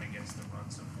have done against the run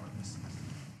so far this season?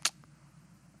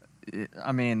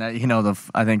 I mean, I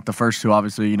think the first 2,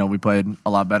 obviously, we played a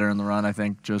lot better in the run. I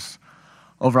think just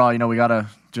overall, we got to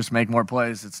just make more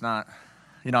plays. It's not,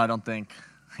 I don't think,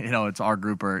 it's our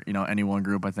group or, any one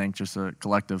group. I think just a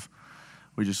collective.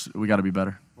 We got to be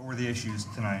better. What were the issues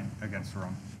tonight against the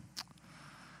run?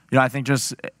 I think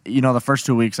just, the first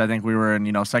 2 weeks, I think we were in,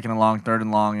 2nd and long, 3rd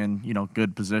and long, and,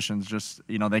 good positions. Just,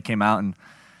 they came out, and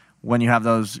when you have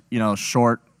those,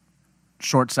 short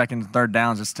 2nd and 3rd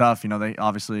downs, it's tough. They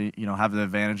obviously, have the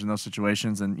advantage in those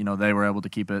situations, and, they were able to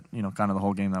keep it, kind of the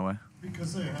whole game that way.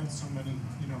 Because they had so many,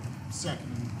 2nd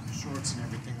and shorts and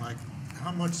everything, like,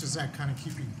 how much does that kind of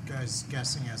keep you guys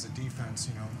guessing as a defense,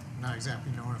 not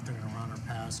exactly knowing if they're going to run or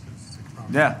pass?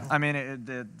 Yeah, I mean,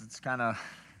 it's kind of,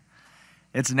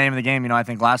 it's the name of the game. I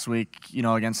think last week,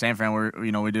 against San Fran,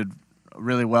 we did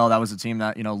really well. That was a team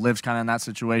that, lives kind of in that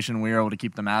situation. We were able to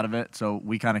keep them out of it, so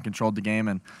we kind of controlled the game,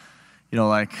 and they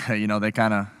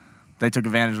took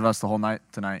advantage of us the whole night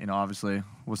tonight. Obviously, it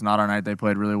was not our night. They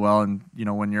played really well, and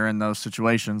when you're in those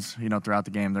situations, throughout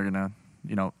the game, they're gonna,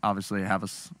 obviously have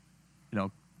us,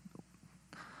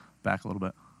 back a little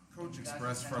bit. Coach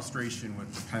expressed frustration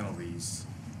with the penalties.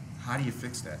 How do you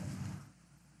fix that?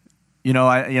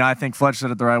 I think Fletch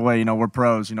said it the right way. We're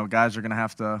pros. Guys are gonna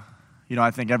have to.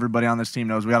 I think everybody on this team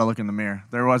knows we got to look in the mirror.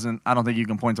 I don't think you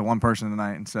can point to one person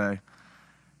tonight and say,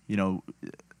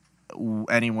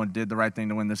 anyone did the right thing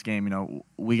to win this game.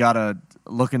 We got to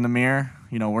look in the mirror.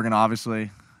 We're going to obviously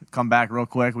come back real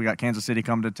quick. We got Kansas City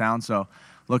coming to town, so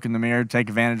look in the mirror, take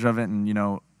advantage of it, and,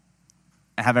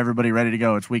 have everybody ready to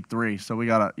go. It's week 3, so we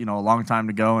got a long time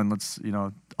to go, and let's,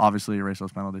 obviously erase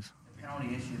those penalties. The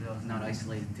penalty issue, though, is not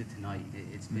isolated to tonight.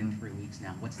 It's been 3 weeks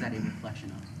now. What's that a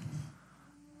reflection of?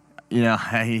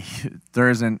 There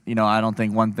isn't, I don't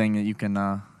think one thing that you can,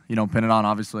 pin it on,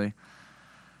 obviously.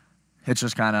 It's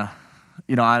just kind of,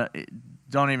 I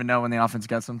don't even know when the offense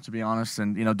gets them, to be honest.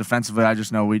 And, defensively, I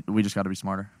just know we just got to be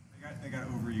smarter. They got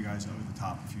over you guys over the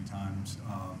top a few times.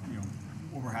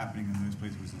 What were happening in those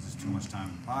plays? Was it just too much time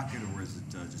in the pocket, or was it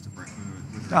just a break?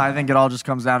 No, I think it all just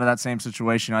comes down to that same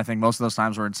situation. I think most of those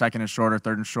times we're in 2nd and short or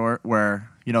 3rd and short where,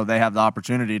 they have the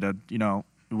opportunity to,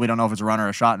 we don't know if it's a run or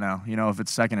a shot now. If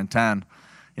it's 2nd and 10,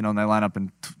 and they line up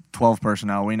in 12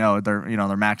 personnel, we know they're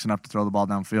maxing up to throw the ball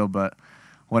downfield. But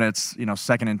when it's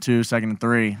 2nd and 2, 2nd and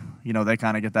 3, they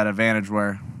kind of get that advantage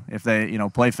where if they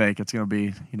play fake, it's going to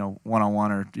be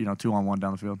 1-on-1 or 2-on-1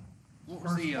 down the field. What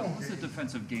was the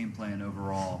defensive game plan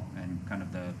overall, and kind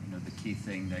of the key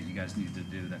thing that you guys needed to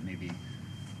do that maybe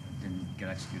didn't get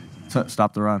executed tonight?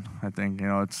 Stop the run. I think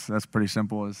that's pretty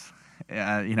simple.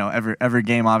 Every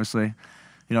game, obviously,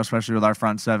 especially with our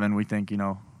front 7, we think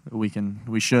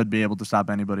we should be able to stop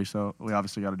anybody. So we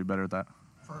obviously got to do better at that.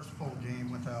 First full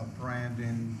game without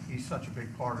Brandon. He's such a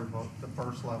big part of the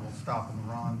first level, stopping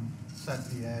the run,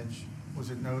 setting the edge. Was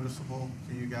it noticeable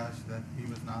to you guys that he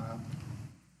was not out?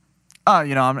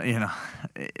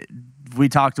 We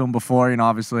talked to him before.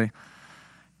 Obviously,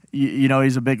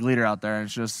 he's a big leader out there.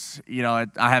 It's just, I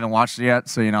haven't watched it yet,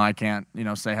 so I can't,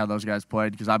 say how those guys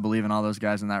played because I believe in all those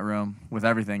guys in that room with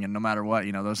everything, and no matter what,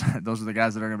 those are the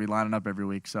guys that are going to be lining up every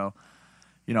week. So,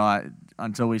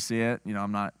 until we see it,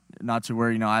 I'm not too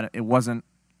worried. It wasn't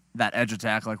that edge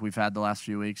attack like we've had the last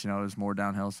few weeks. It was more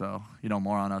downhill, so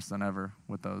more on us than ever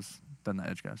with than the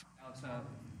edge guys. Alex,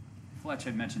 Fletch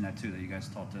had mentioned that too, that you guys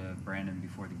talked to Brandon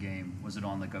before the game. Was it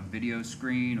on like a video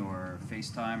screen or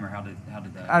FaceTime, or how did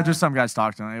that? Just some guys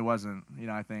talked to him. It wasn't,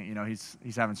 I think,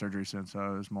 he's having surgery soon,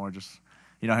 so it was more just,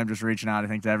 him just reaching out, I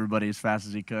think, to everybody as fast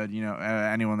as he could.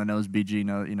 Anyone that knows BG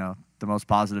know, the most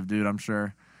positive dude. I'm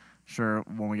sure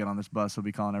when we get on this bus, he'll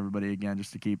be calling everybody again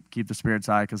just to keep the spirits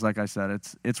high. Because like I said,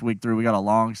 it's week 3. We got a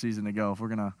long season to go. If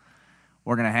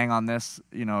we're gonna hang on this,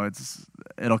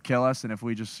 it'll kill us. And if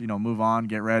we just move on,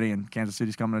 get ready, and Kansas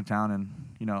City's coming to town,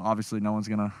 and obviously no one's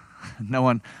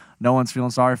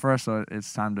feeling sorry for us. So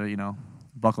it's time to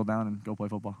buckle down and go play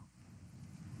football.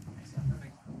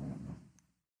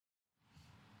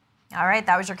 All right,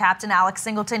 that was your captain, Alex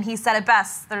Singleton. He said it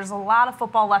best. There's a lot of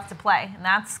football left to play, and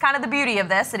that's kind of the beauty of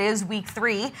this. It is week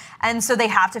 3, and so they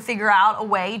have to figure out a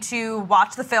way to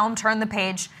watch the film, turn the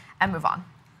page, and move on.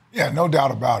 Yeah, no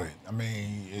doubt about it. I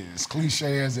mean, as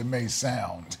cliche as it may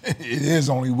sound, it is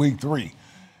only week 3.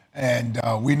 And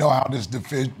we know how this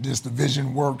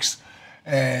division works,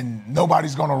 and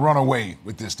nobody's going to run away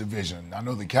with this division. I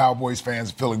know the Cowboys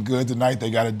fans are feeling good tonight.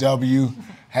 They got a W.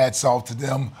 Hats off to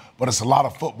them. But it's a lot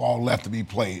of football left to be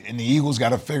played. And the Eagles got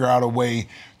to figure out a way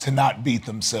to not beat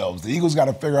themselves. The Eagles got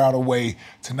to figure out a way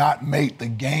to not make the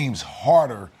games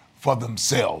harder for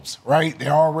themselves, right?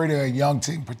 They're already a young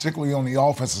team, particularly on the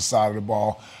offensive side of the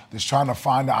ball, that's trying to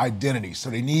find an identity. So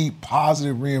they need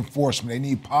positive reinforcement. They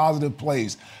need positive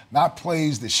plays, not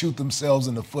plays that shoot themselves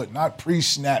in the foot, not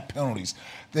pre-snap penalties,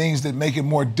 things that make it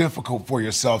more difficult for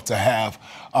yourself to have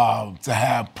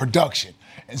production.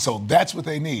 And so that's what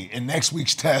they need. And next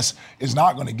week's test is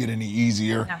not going to get any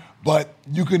easier, but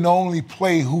you can only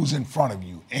play who's in front of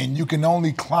you. And you can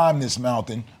only climb this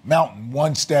mountain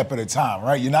one step at a time,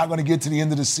 right? You're not going to get to the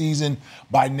end of the season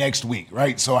by next week,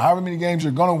 right? So however many games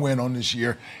you're going to win on this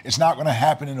year, it's not going to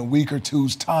happen in a week or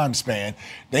two's time span.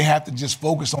 They have to just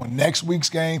focus on next week's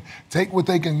game, take what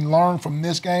they can learn from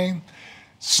this game,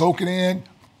 soak it in,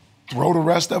 throw the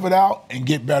rest of it out, and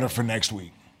get better for next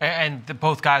week. And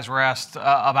both guys were asked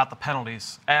about the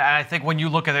penalties. And I think when you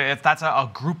look at it, if that's a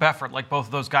group effort, like both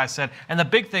of those guys said, and the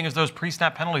big thing is those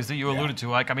pre-snap penalties that you alluded to.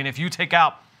 Like, I mean, if you take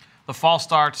out the false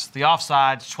starts, the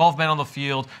offsides, 12 men on the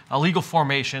field, illegal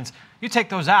formations, you take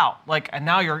those out, and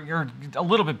now you're a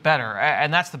little bit better.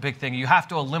 And that's the big thing. You have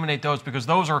to eliminate those because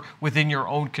those are within your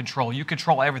own control. You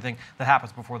control everything that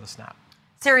happens before the snap.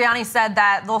 Sirianni said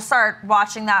that they'll start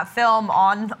watching that film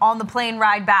on the plane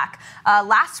ride back.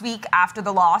 Last week after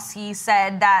the loss, he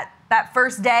said that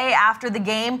first day after the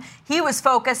game, he was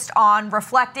focused on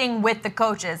reflecting with the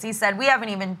coaches. He said, we haven't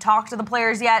even talked to the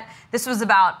players yet. This was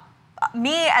about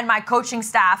me and my coaching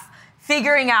staff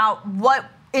figuring out what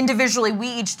individually we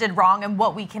each did wrong and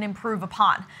what we can improve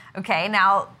upon. Okay,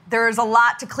 now there's a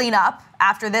lot to clean up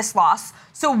after this loss.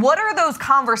 So what are those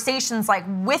conversations like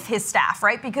with his staff,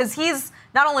 right? Because he's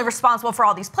not only responsible for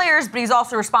all these players, but he's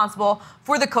also responsible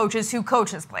for the coaches who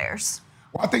coach his players.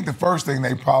 Well, I think the first thing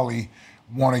they probably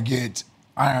want to get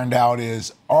ironed out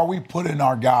is, are we putting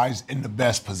our guys in the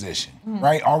best position,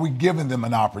 right? Are we giving them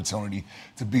an opportunity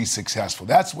to be successful?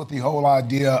 That's what the whole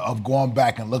idea of going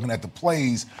back and looking at the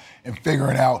plays and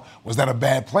figuring out, was that a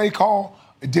bad play call?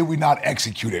 Or did we not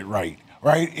execute it right?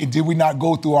 And did we not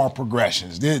go through our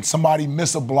progressions? Did somebody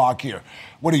miss a block here?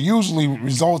 What it usually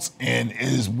results in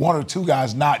is one or two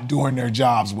guys not doing their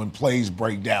jobs when plays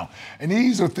break down. And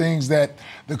these are things that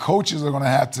the coaches are going to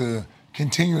have to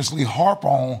continuously harp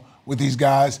on with these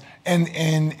guys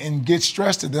and get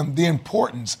stressed to them the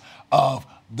importance of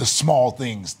the small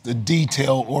things, the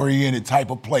detail-oriented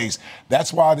type of plays.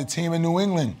 That's why the team in New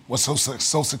England was so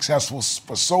successful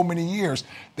for so many years.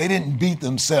 They didn't beat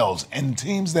themselves. And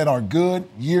teams that are good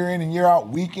year in and year out,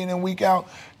 week in and week out,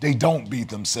 they don't beat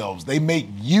themselves. They make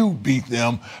you beat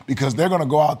them because they're going to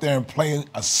go out there and play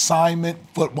assignment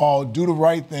football, do the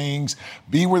right things,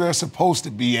 be where they're supposed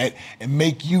to be at, and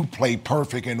make you play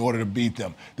perfect in order to beat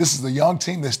them. This is a young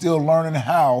team that's still learning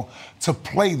how to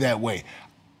play that way.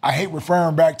 I hate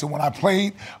referring back to when I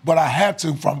played, but I have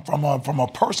to from a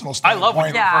personal standpoint. I love when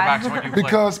you refer back to when you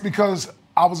played. Because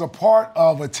I was a part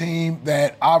of a team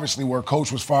that obviously where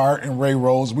coach was fired and Ray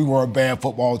Rose. We were a bad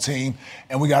football team,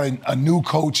 and we got a new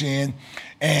coach in,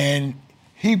 and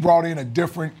he brought in a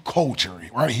different culture,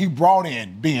 right? He brought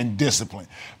in being disciplined,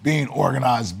 being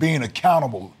organized, being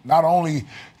accountable, not only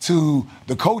to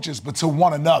the coaches, but to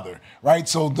one another, right?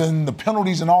 So then the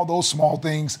penalties and all those small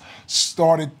things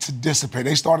started to dissipate.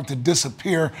 They started to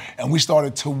disappear, and we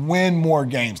started to win more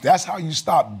games. That's how you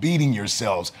stop beating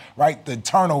yourselves, right? The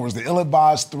turnovers, the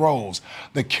ill-advised throws,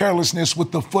 the carelessness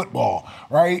with the football,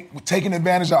 right? Taking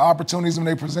advantage of opportunities when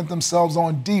they present themselves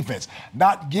on defense,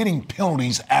 not getting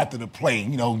penalties after the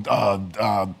play,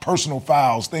 personal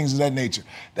fouls, things of that nature.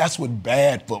 That's what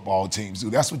bad football teams do.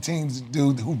 That's what teams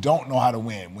do who don't know how to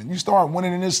win. When you start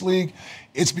winning in this league,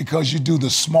 it's because you do the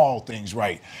small things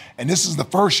right. And this is the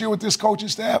first year with this coaching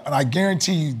staff, and I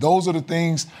guarantee you those are the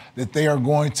things that they are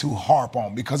going to harp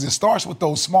on because it starts with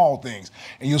those small things.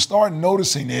 And you'll start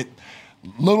noticing it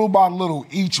little by little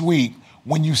each week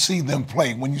when you see them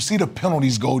play, when you see the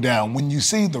penalties go down, when you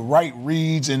see the right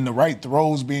reads and the right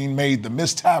throws being made, the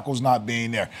missed tackles not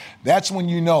being there. That's when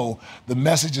you know the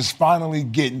message is finally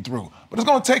getting through. But it's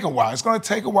going to take a while. It's going to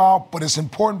take a while, but it's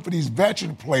important for these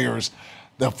veteran players,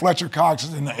 the Fletcher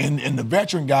Coxes and the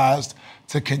veteran guys,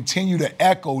 to continue to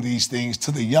echo these things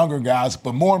to the younger guys.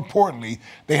 But more importantly,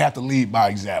 they have to lead by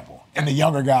example, and the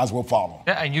younger guys will follow.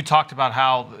 Yeah, and you talked about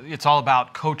how it's all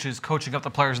about coaches coaching up the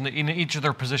players in each of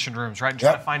their position rooms, right? And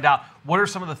trying to find out what are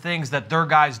some of the things that their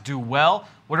guys do well,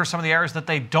 what are some of the areas that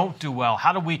they don't do well?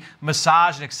 How do we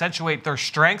massage and accentuate their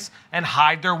strengths and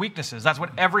hide their weaknesses? That's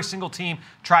what every single team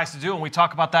tries to do, and we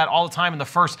talk about that all the time in the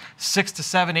first 6 to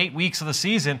 7, 8 weeks of the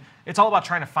season. It's all about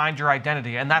trying to find your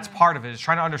identity, and that's part of it, is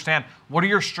trying to understand what are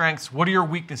your strengths, what are your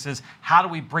weaknesses, how do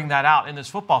we bring that out in this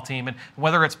football team, and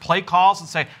whether it's play calls and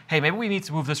say, hey, maybe we need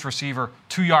to move this receiver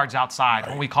 2 yards outside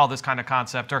when we call this kind of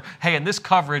concept, or hey, in this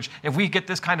coverage, if we get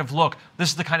this kind of look, this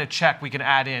is the kind of check we can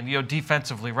add in,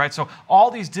 defensively, right? So all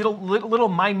these little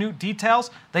minute details,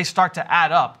 they start to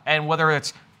add up, and whether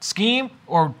it's scheme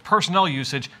or personnel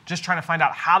usage, just trying to find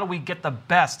out how do we get the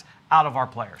best out of our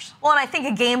players. Well, and I think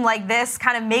a game like this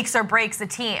kind of makes or breaks a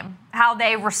team. How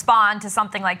they respond to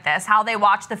something like this, how they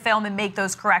watch the film and make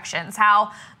those corrections,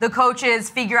 how the coaches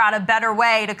figure out a better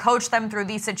way to coach them through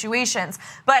these situations.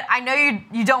 But I know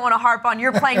you don't want to harp on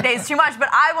your playing days too much, but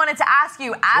I wanted to ask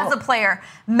you, as a player,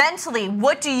 mentally,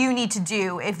 what do you need to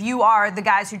do if you are the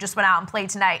guys who just went out and played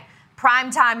tonight?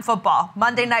 Primetime football,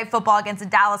 Monday Night Football against the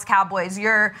Dallas Cowboys.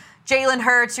 You're Jalen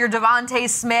Hurts, you're Devontae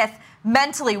Smith.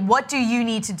 Mentally, what do you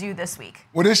need to do this week?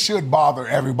 Well, this should bother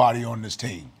everybody on this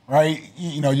team, right?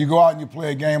 You go out and you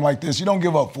play a game like this, you don't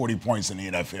give up 40 points in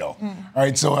the NFL,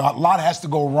 right? So a lot has to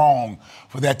go wrong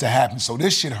for that to happen. So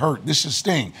this should hurt. This should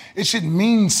sting. It should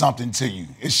mean something to you.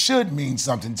 It should mean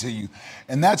something to you.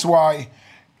 And that's why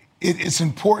it's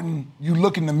important you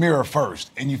look in the mirror first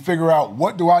and you figure out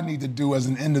what do I need to do as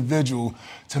an individual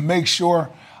to make sure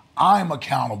I'm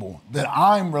accountable, that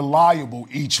I'm reliable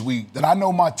each week, that I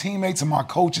know my teammates and my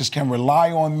coaches can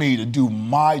rely on me to do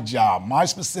my job, my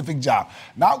specific job.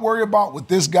 Not worry about what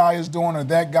this guy is doing or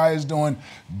that guy is doing.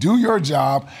 Do your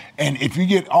job. And if you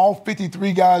get all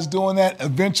 53 guys doing that,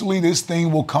 eventually this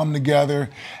thing will come together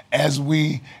as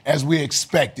we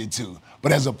expect it to.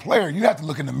 But as a player, you have to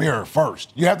look in the mirror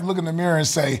first. You have to look in the mirror and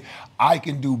say, I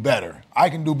can do better.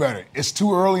 I can do better. It's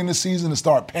too early in the season to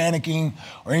start panicking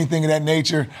or anything of that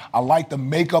nature. I like the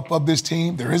makeup of this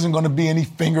team. There isn't going to be any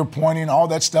finger pointing. All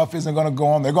that stuff isn't going to go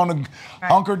on. They're going to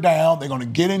hunker down. They're going to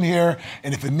get in here.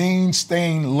 And if it means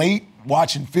staying late,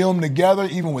 watching film together,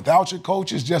 even without your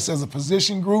coaches, just as a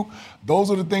position group,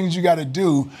 those are the things you got to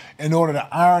do in order to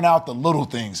iron out the little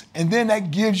things. And then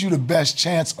that gives you the best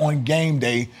chance on game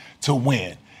day to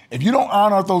win. If you don't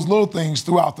iron out those little things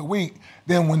throughout the week,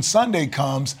 then when Sunday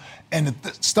comes and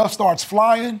the stuff starts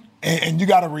flying and you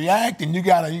got to react and you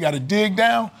got to dig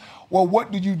down, well,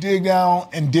 what do you dig down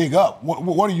and dig up?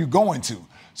 What are you going to?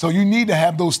 So you need to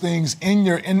have those things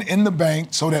in the bank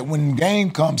so that when game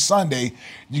comes Sunday,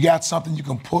 you got something you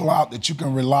can pull out that you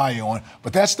can rely on.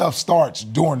 But that stuff starts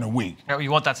during the week. You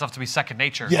want that stuff to be second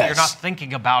nature. Yes. You're not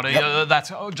thinking about it. Yep.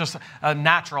 That's just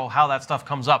natural how that stuff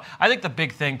comes up. I think the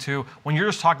big thing, too, when you're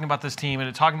just talking about this team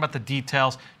and talking about the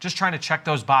details, just trying to check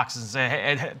those boxes and say,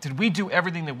 hey, did we do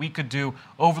everything that we could do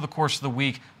over the course of the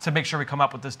week to make sure we come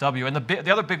up with this W? And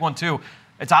the other big one, too,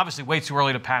 it's obviously way too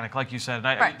early to panic, like you said.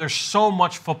 There's so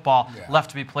much football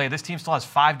left to be played. This team still has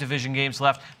 5 division games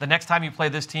left. The next time you play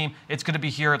this team, it's going to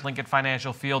be here at Lincoln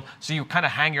Financial Field, so you kind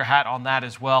of hang your hat on that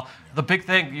as well. The big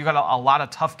thing, you got a lot of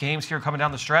tough games here coming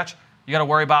down the stretch. You got to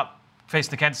worry about face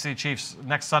the Kansas City Chiefs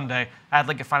next Sunday at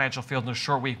Lincoln Financial Field in a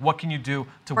short week. What can you do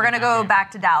to We're win going to go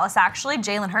back to Dallas, actually.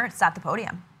 Jalen Hurts at the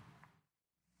podium.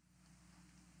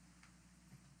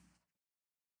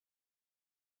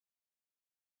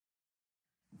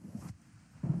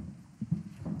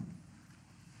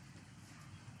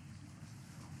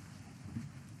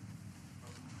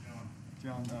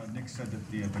 John, Nick said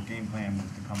that the game plan was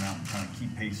to come out and kind of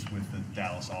keep pace with the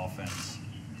Dallas offense.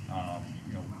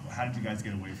 How did you guys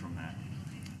get away from that?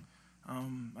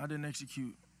 I didn't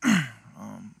execute.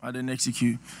 I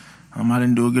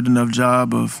didn't do a good enough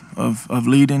job of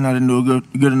leading. I didn't do a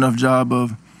good enough job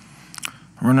of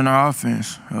running our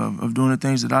offense, of doing the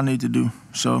things that I need to do.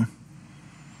 So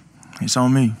it's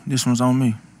on me. This one's on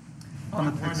me. On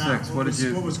the pick six, what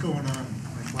was going on?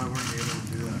 Why weren't you able to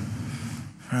do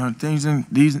that?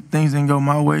 Things didn't go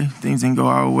my way. Things didn't go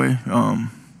our way.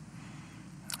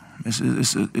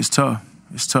 It's tough.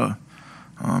 It's tough.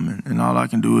 And all I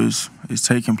can do is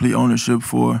take complete ownership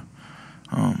for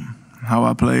how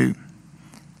I played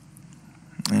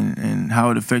and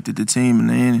how it affected the team in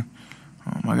the end.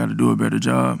 I got to do a better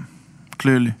job,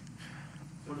 clearly.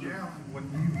 So, when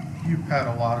you've had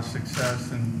a lot of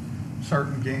success in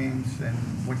certain games, and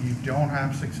when you don't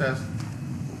have success,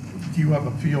 do you have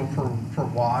a feel for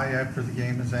why after the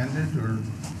game has ended, or do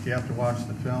you have to watch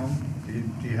the film?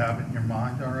 Do you have it in your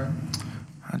mind already?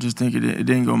 I just think it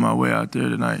didn't go my way out there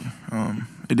tonight.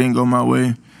 It didn't go my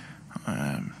way,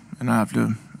 and I have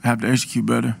to execute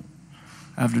better.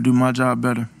 I have to do my job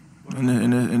better,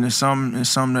 and it's something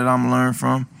that I'm gonna learn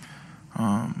from.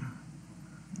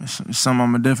 It's something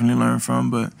I'm gonna definitely learn from,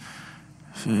 but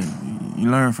shit, you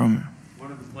learn from it.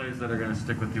 What are the plays that are going to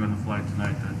stick with you in the flight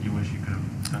tonight that you wish you could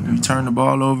have done? We turned the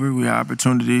ball over. We had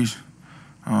opportunities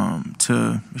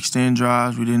to extend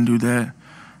drives. We didn't do that.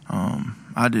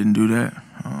 I didn't do that.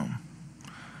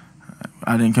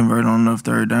 I didn't convert on enough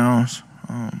third downs.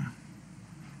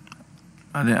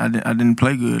 I didn't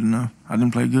play good enough. I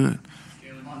didn't play good.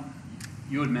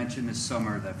 You had mentioned this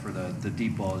summer that for the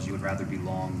deep balls, you would rather be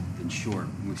long than short.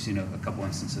 We've seen a couple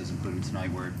instances, including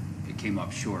tonight, where it came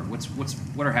up short.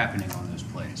 What are happening on those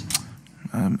plays?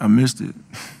 I missed it.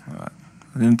 I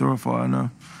didn't throw it far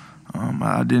enough.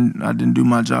 I didn't do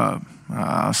my job.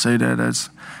 I'll say that. It's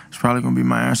probably going to be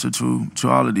my answer to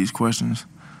all of these questions.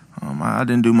 I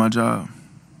didn't do my job.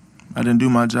 I didn't do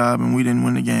my job, and we didn't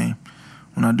win the game.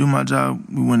 When I do my job,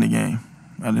 we win the game.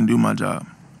 I didn't do my job.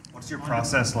 What's your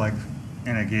process like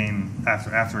in a game,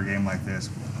 after a game like this?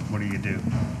 What do you do?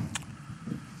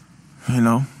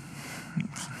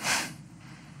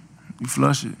 You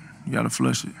flush it. You got to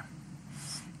flush it.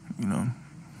 You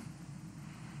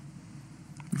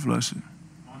flush it.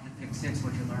 On the pick six,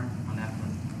 what'd you learn on that play?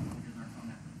 What'd you learn from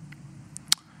that?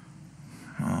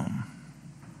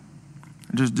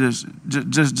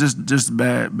 Just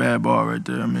bad ball right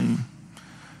there. I mean,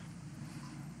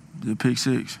 the pick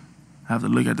six. I have to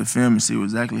look at the film and see what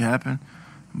exactly happened,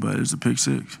 but it's a pick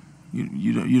six.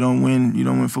 You don't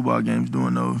win football games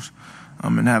doing those,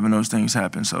 and having those things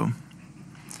happen. So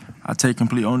I take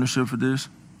complete ownership for this.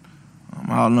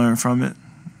 I'll learn from it,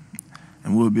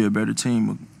 and we'll be a better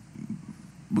team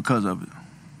because of it.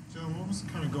 So what was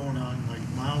kind of going on? Like,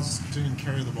 Miles didn't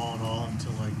carry the ball at all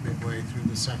until like midway through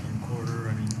the second quarter.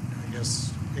 I mean, I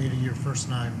guess 8 of your first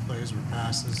 9 plays were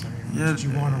passes. I mean, did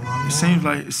you want to run more?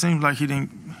 It seems like he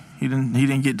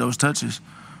didn't get those touches.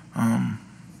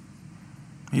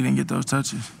 He didn't get those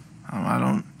touches.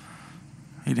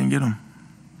 He didn't get them.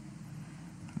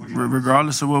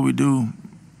 Regardless of what we do,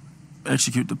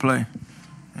 execute the play.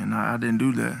 And I didn't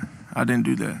do that.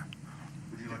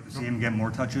 Would you like to see him get more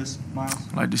touches, Miles?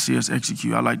 I like to see us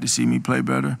execute. I like to see me play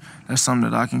better. That's something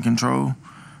that I can control.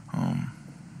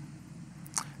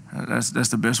 That's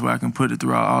the best way I can put it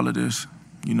throughout all of this.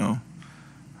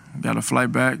 Got a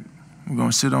flight back. We're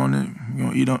gonna sit on it. We're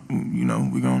gonna eat on.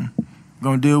 We're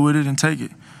gonna deal with it and take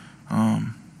it.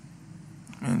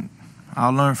 And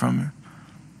I'll learn from it.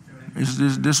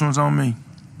 This one's on me.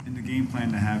 In the game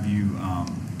plan to have you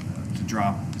to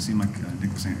drop, it seemed like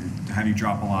Nick was saying, to have you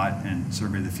drop a lot and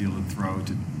survey the field and throw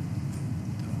to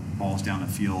balls down the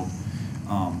field.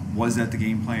 Was that the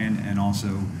game plan? And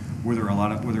also, were there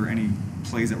any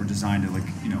plays that were designed to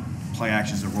play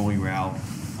actions to roll you out?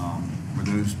 Were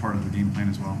those part of the game plan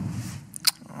as well?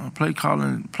 Play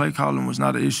calling was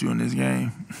not an issue in this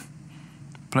game.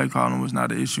 Play calling was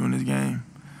not an issue in this game.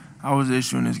 I was the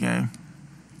issue in this game.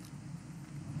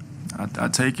 I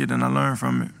take it and I learn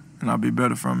from it, and I'll be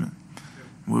better from it.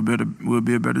 We'll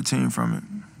be a better team from it.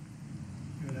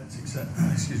 You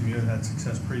had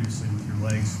success previously with your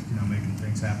legs, making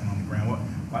things happen on the ground.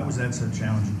 Why was that so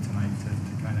challenging tonight to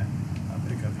kind of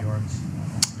pick up yards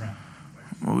on the ground?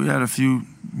 Well, we had a few,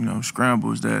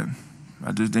 scrambles that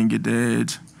I just didn't get the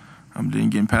edge. Didn't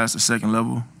get past the second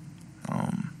level.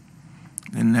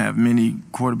 Didn't have many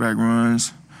quarterback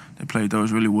runs. They played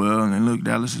those really well. And look,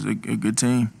 Dallas is a good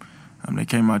team. They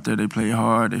came out there, they played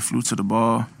hard, they flew to the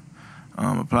ball,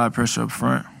 applied pressure up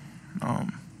front,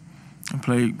 and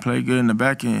played good in the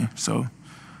back end. So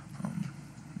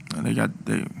we got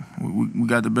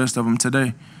the best of them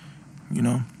today, Hey,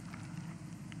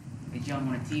 John,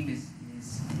 when a team is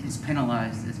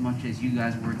penalized as much as you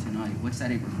guys were tonight, what's that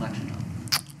a reflection of?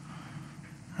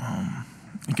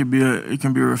 It can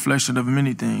be a reflection of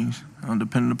many things,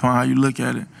 depending upon how you look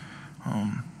at it.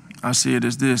 I see it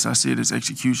as this. I see it as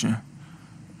execution.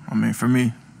 For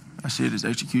me, I see it as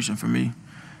execution for me,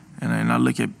 and I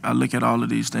look at all of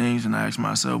these things, and I ask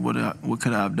myself, what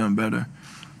could I have done better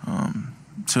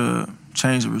to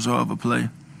change the result of a play?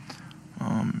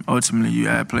 Ultimately, you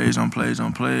add plays on plays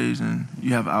on plays, and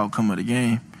you have an outcome of the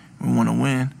game. We want to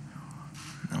win,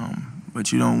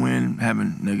 but you don't win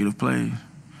having negative plays.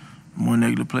 The more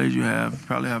negative plays you have, you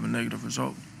probably have a negative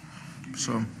result.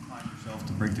 So, yourself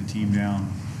to break the team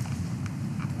down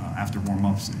after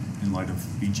warm-ups in light of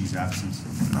BG's absence?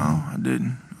 No, I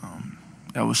didn't.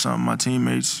 That was something my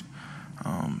teammates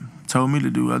told me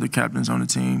to do. Other captains on the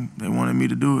team, they wanted me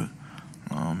to do it.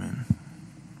 And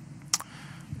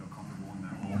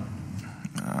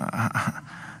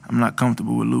I'm not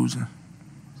comfortable with losing.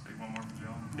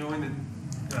 Knowing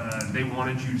that they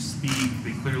wanted you to speak,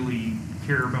 they clearly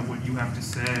care about what you have to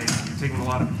say. You're taking a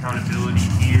lot of accountability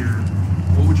here.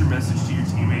 What would your message to your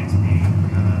teammates be?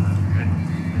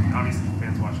 And obviously the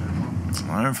fans watching as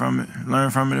well. Learn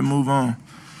from it and move on.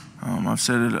 I've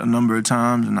said it a number of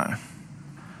times, and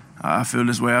I feel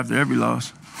this way after every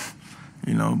loss,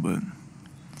 but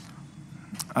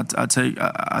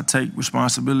I take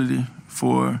responsibility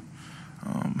for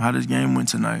how this game went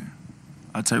tonight.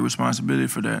 I take responsibility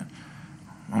for that.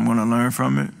 I'm going to learn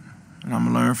from it, and I'm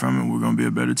going to learn from it. We're going to be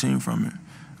a better team from it.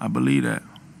 I believe that.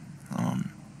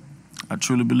 I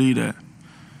truly believe that.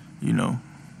 You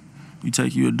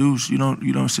take you a deuce, you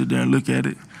don't sit there and look at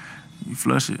it. You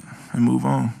flush it and move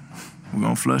on. We're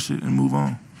going to flush it and move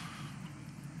on.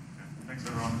 Thanks,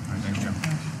 everyone. Thanks, Jim.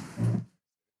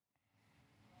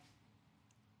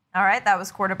 All right, that was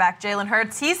quarterback Jalen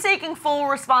Hurts. He's taking full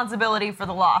responsibility for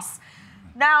the loss.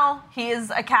 Now, he is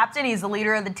a captain. He's the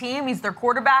leader of the team. He's their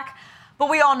quarterback. But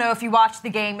we all know if you watch the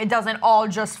game, it doesn't all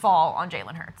just fall on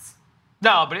Jalen Hurts.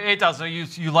 No, but it does.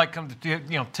 You like him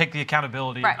to take the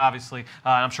accountability, right. Obviously.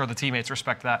 I'm sure the teammates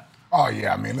respect that. Oh,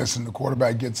 yeah. Listen, the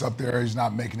quarterback gets up there. He's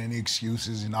not making any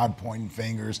excuses. He's not pointing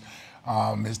fingers.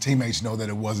 His teammates know that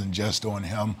it wasn't just on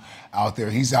him out there.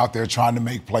 He's out there trying to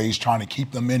make plays, trying to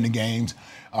keep them in the games.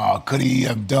 Could he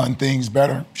have done things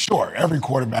better? Sure. Every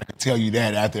quarterback could tell you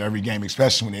that after every game,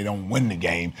 especially when they don't win the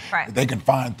game. Right. That they can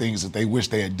find things that they wish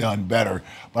they had done better.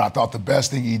 But I thought the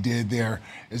best thing he did there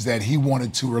is that he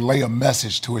wanted to relay a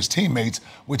message to his teammates,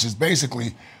 which is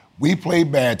basically, we played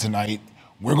bad tonight.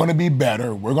 We're going to be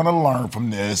better. We're going to learn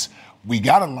from this. We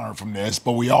got to learn from this,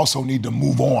 but we also need to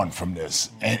move on from this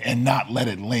and not let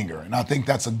it linger. And I think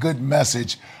that's a good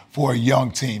message for a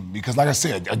young team because, like I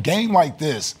said, a game like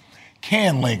this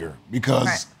can linger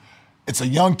because it's a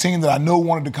young team that I know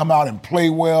wanted to come out and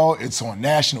play well. It's on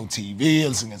national TV.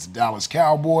 It's against the Dallas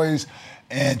Cowboys.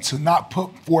 And to not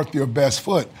put forth your best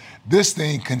foot, this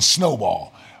thing can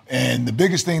snowball. And the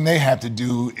biggest thing they have to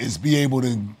do is be able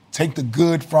to take the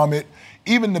good from it,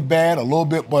 even the bad a little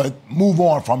bit, but move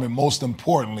on from it most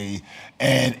importantly.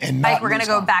 And not Mike, we're going to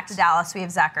go back to Dallas. We have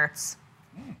Zach Ertz.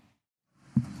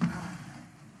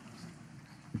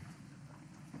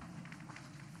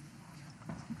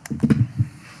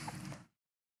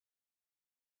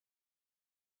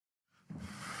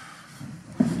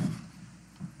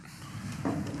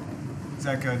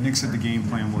 Zach, Nick said the game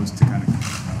plan was to kind of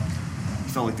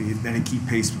felt like they had to keep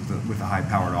pace with the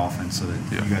high-powered offense so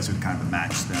that you guys would kind of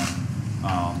match them.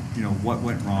 What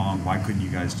went wrong? Why couldn't you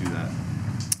guys do that?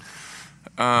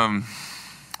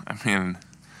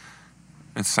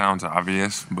 It sounds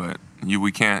obvious, but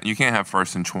you can't have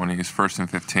 1st and 20s, 1st and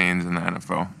 15s in the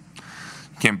NFL.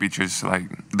 You can't be just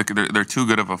they're too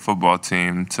good of a football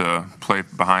team to play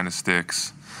behind the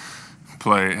sticks,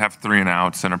 have 3 and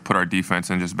outs, and put our defense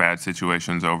in just bad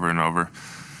situations over and over.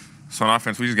 So on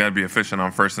offense, we just got to be efficient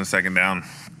on 1st and 2nd down,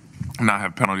 not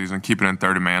have penalties, and keep it in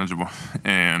 3rd and manageable.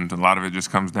 And a lot of it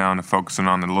just comes down to focusing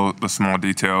on the small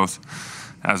details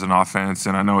as an offense.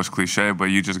 And I know it's cliche, but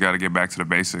you just got to get back to the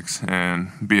basics and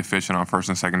be efficient on 1st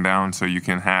and 2nd down so you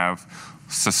can have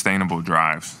sustainable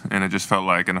drives. And it just felt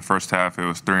like in the first half it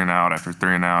was 3 and out after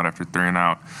 3 and out after 3 and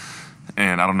out.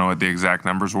 and I don't know what the exact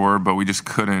numbers were, but we just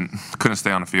couldn't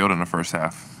stay on the field in the first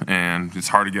half, and it's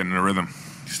hard to get in a rhythm.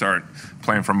 You start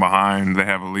playing from behind, they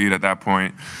have a lead at that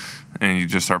point, and you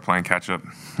just start playing catch up,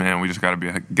 and we just got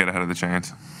to get ahead of the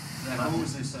chains. What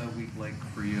was this week like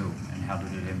for you, and how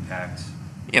did it impact?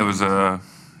 It was a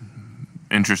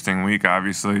interesting week,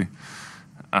 obviously.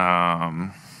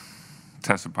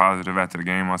 Tested positive after the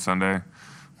game on Sunday,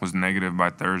 was negative by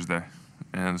Thursday,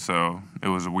 and so it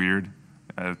was weird.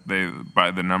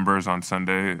 By the numbers on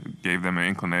Sunday, gave them an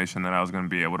inclination that I was going to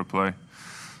be able to play,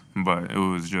 but it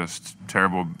was just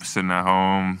terrible sitting at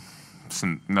home,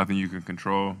 nothing you could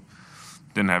control,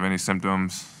 didn't have any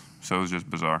symptoms, so it was just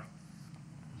bizarre.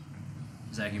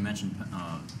 Zach, you mentioned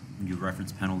you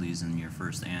referenced penalties in your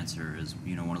first answer as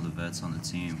one of the vets on the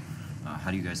team.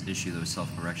 How do you guys issue those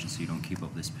self-corrections so you don't keep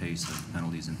up this pace of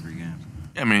penalties in 3 games?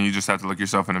 I mean, you just have to look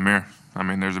yourself in the mirror. I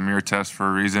mean, there's a mirror test for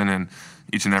a reason, and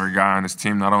each and every guy on this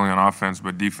team, not only on offense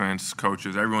but defense,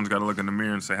 coaches, everyone's got to look in the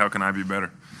mirror and say, how can I be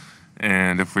better?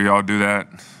 And if we all do that,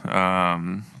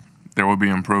 there will be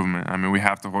improvement. I mean, we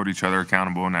have to hold each other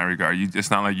accountable in that regard.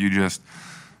 It's not like you just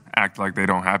act like they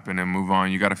don't happen and move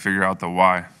on. You got to figure out the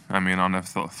why. I mean, on the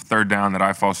third down that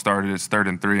I fall started, it's 3rd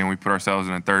and 3, and we put ourselves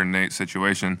in a 3rd and 8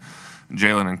 situation.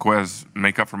 Jalen and Quez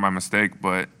make up for my mistake,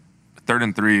 but 3rd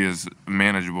and 3 is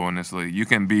manageable in this league. You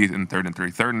can be in 3rd and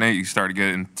 3. 3rd and 8, you start to get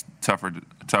in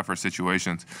tougher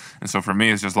situations. And so for me,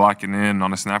 it's just locking in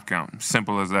on a snap count.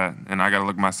 Simple as that. And I got to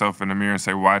look myself in the mirror and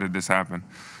say, why did this happen?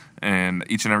 And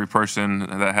each and every person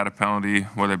that had a penalty,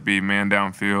 whether it be man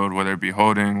downfield, whether it be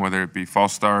holding, whether it be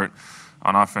false start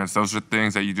on offense, those are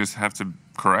things that you just have to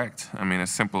correct. I mean,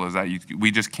 as simple as that. We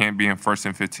just can't be in 1st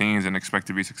and 15s and expect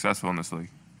to be successful in this league.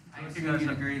 I assume you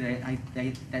agree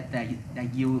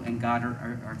that you and Goddard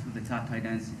are two of the top tight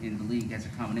ends in the league as a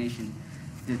combination.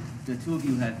 The two of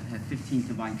you have 15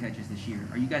 combined catches this year.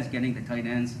 Are you guys getting the tight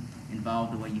ends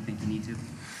involved the way you think you need to?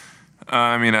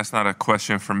 I mean, that's not a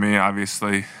question for me,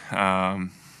 obviously.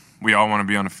 We all want to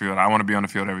be on the field. I want to be on the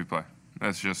field every play.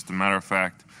 That's just a matter of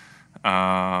fact.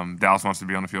 Dallas wants to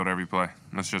be on the field every play.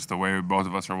 That's just the way both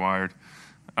of us are wired.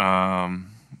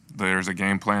 There's a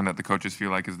game plan that the coaches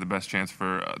feel like is the best chance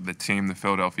for the team, the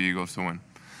Philadelphia Eagles, to win.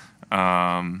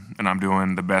 And I'm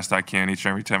doing the best I can each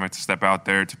and every time I have to step out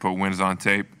there to put wins on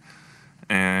tape.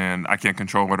 And I can't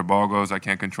control where the ball goes. I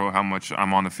can't control how much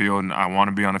I'm on the field. And I want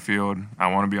to be on the field. I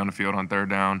want to be on the field on 3rd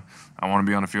down. I want to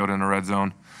be on the field in the red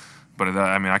zone. But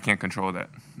I can't control that.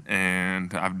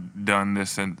 And I've done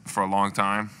this for a long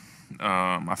time.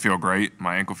 I feel great.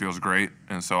 My ankle feels great.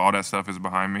 And so all that stuff is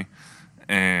behind me.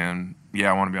 And, yeah,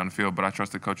 I want to be on the field, but I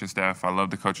trust the coaching staff. I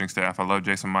love the coaching staff. I love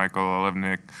Jason Michael. I love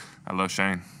Nick. I love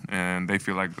Shane. And they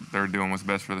feel like they're doing what's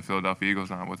best for the Philadelphia Eagles,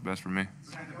 not what's best for me.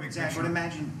 Zach, but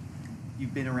imagine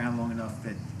you've been around long enough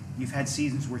that you've had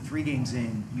seasons where 3 games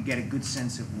in, you get a good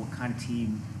sense of what kind of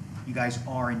team you guys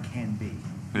are and can be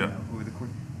over the course.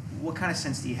 What kind of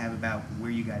sense do you have about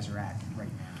where you guys are at right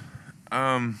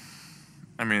now?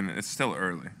 I mean, it's still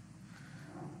early.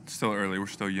 It's still early. We're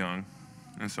still young.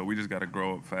 And so we just got to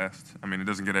grow up fast. I mean, it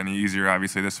doesn't get any easier,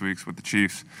 obviously, this week's with the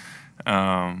Chiefs.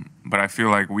 But I feel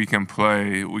like we can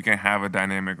have a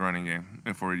dynamic running game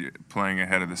if we're playing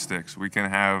ahead of the sticks. We can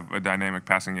have a dynamic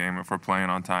passing game if we're playing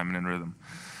on time and in rhythm.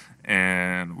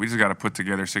 And we just got to put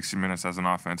together 60 minutes as an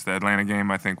offense. The Atlanta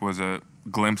game, I think, was a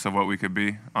glimpse of what we could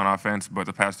be on offense, but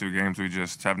the past 2 games we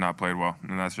just have not played well,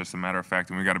 and that's just a matter of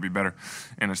fact, and we got to be better.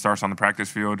 And it starts on the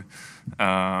practice field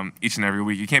each and every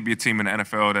week. You can't be a team in the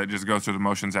NFL that just goes through the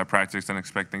motions at practice and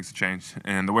expect things to change.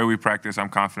 And the way we practice, I'm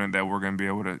confident that we're going to be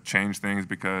able to change things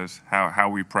because how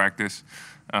we practice.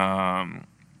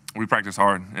 We practice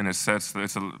hard, and it's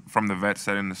from the vet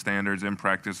setting the standards in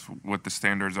practice what the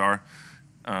standards are.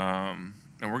 And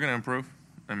we're going to improve.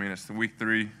 I mean, it's week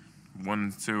 3,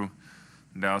 1-2.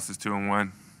 Dallas is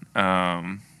 2-1. But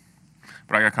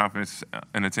I got confidence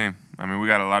in the team. I mean, we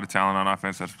got a lot of talent on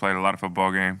offense that's played a lot of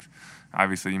football games.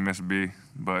 Obviously, you miss B,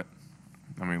 but,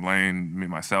 I mean, Lane, me,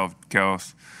 myself,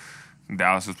 Kels.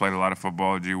 Dallas has played a lot of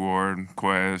football. G. Ward,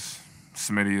 Quez,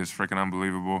 Smitty is freaking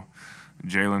unbelievable.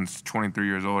 Jalen's 23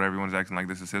 years old. Everyone's acting like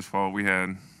this is his fault.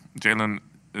 Jalen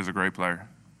is a great player.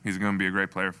 He's going to be a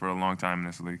great player for a long time in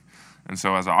this league. And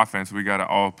so as an offense, we got to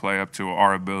all play up to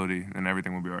our ability, and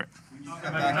everything will be all right.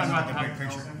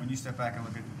 When you step back and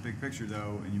look at the big picture,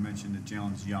 though, and you mentioned that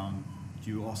Jalen's young, do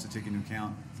you also take into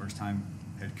account first-time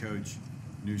head coach,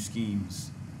 new schemes,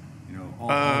 all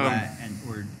that,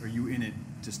 or are you in it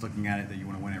just looking at it that you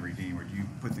want to win every game, or do you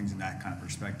put things in that kind of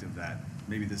perspective that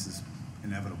maybe this is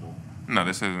inevitable? No,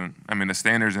 this isn't. I mean, the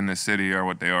standards in this city are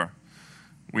what they are.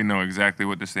 We know exactly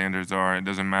what the standards are. It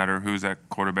doesn't matter who's at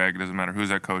quarterback. It doesn't matter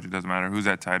who's at coach. It doesn't matter who's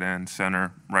at tight end,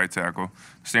 center, right tackle.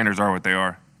 The standards are what they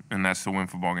are, and that's to win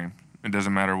football games. It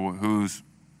doesn't matter who's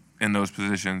in those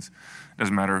positions. It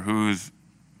doesn't matter who's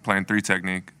playing 3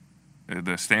 technique.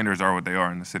 The standards are what they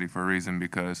are in the city for a reason,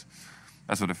 because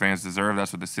that's what the fans deserve.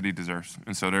 That's what the city deserves.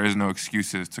 And so there is no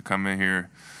excuses to come in here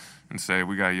and say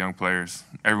we got young players.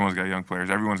 Everyone's got young players.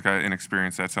 Everyone's got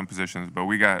inexperience at some positions, but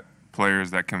we got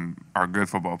players that are good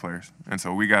football players. And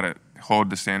so we got to hold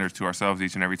the standards to ourselves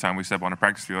each and every time we step on a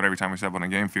practice field, every time we step on a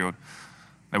game field,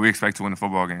 that we expect to win a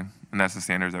football game. And that's the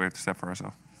standards that we have to set for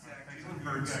ourselves.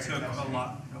 Hurts took a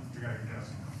lot.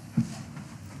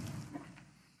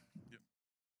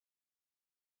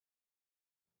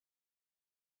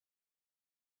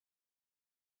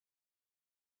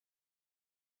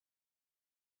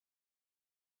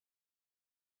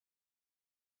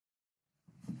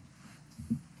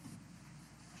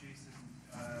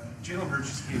 Jalen Hurts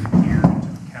just came in here and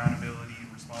took accountability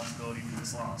and responsibility for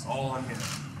this loss, all on him.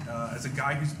 As a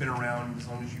guy who's been around as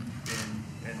long as you've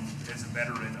been and as a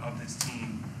veteran of this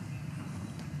team,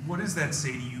 what does that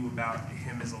say to you about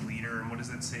him as a leader, and what does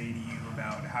that say to you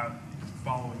about how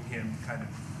following him kind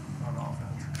of on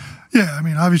offense? Yeah, I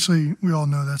mean, obviously we all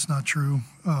know that's not true.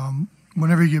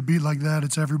 Whenever you get beat like that,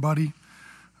 it's everybody.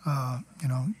 You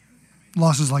know,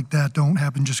 losses like that don't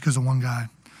happen just because of one guy.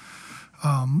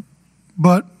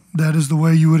 But that is the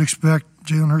way you would expect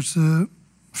Jalen Hurts to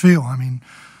feel. I mean,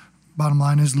 bottom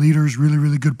line is leaders, really,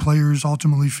 really good players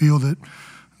ultimately feel that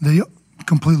they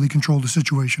completely control the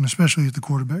situation, especially at the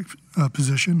quarterback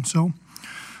position. So,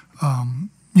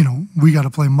 you know, we got to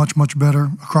play much, much better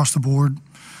across the board.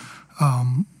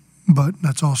 But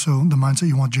that's also the mindset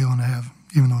you want Jalen to have,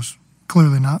 even though it's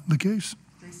clearly not the case.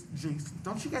 Jason,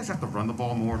 don't you guys have to run the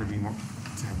ball more to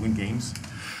win games?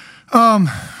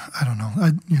 I don't know.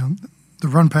 You know, the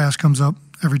run pass comes up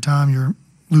every time you're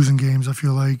losing games, I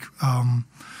feel like.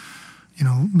 You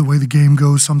know, the way the game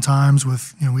goes sometimes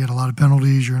with, you know, we had a lot of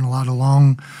penalties. You're in a lot of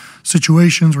long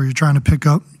situations where you're trying to pick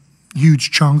up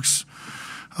huge chunks.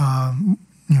 You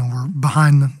know, we're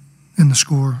behind in the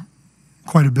score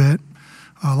quite a bit.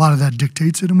 A lot of that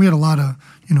dictates it. And we had a lot of,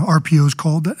 you know, RPOs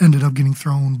called that ended up getting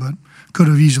thrown, but could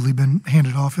have easily been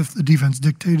handed off if the defense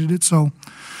dictated it. So,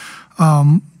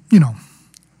 you know,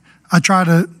 I try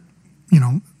to, you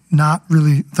know, not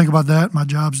really think about that. My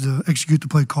job's to execute the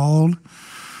play called,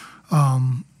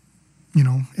 you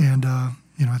know, and,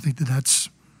 you know, I think that's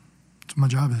what my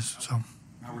job is. So.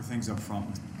 How were things up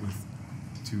front with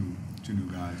two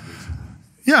new guys, basically?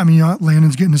 Yeah, I mean,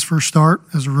 Landon's getting his first start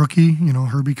as a rookie. You know,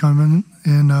 Herbie coming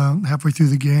in halfway through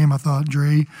the game. I thought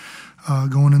Dre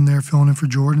going in there, filling in for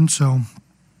Jordan. So,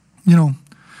 you know,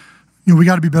 we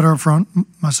got to be better up front,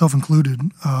 myself included.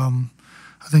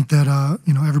 I think that,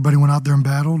 you know, everybody went out there and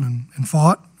battled and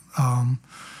fought, and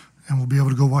we'll be able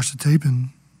to go watch the tape and,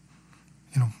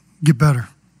 you know, get better.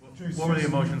 What were the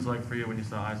emotions like for you when you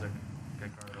saw Isaac get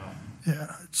carted off?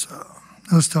 Yeah,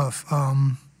 it was tough.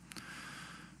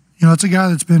 You know, it's a guy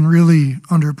that's been really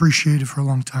underappreciated for a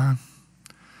long time.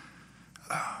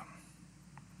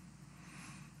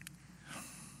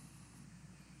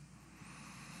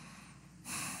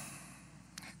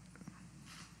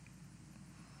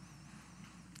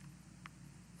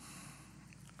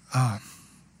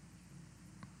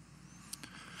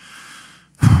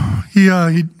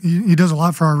 He does a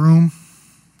lot for our room,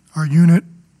 our unit.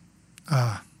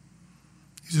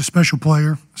 He's a special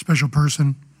player, a special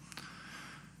person.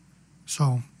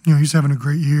 So, you know, he's having a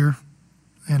great year,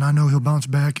 and I know he'll bounce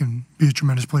back and be a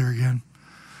tremendous player again.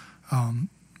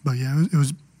 But yeah,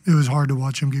 it was hard to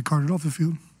watch him get carted off the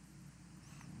field.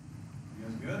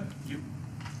 You guys good?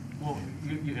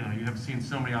 You know, you have seen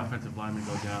so many offensive linemen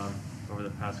go down over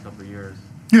the past couple of years.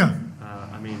 Yeah.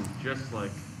 I mean, just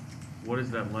like, what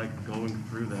is that like going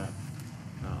through that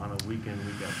on a week-in,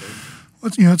 week-out basis?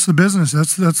 Well, you know, it's the business.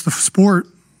 That's the sport.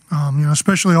 You know,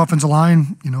 especially offensive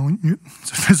line. You know,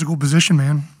 it's a physical position,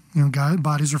 man. You know,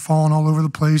 bodies are falling all over the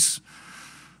place.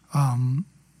 You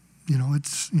know,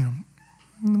 it's, you know,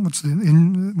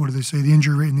 what do they say? The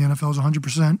injury rate in the NFL is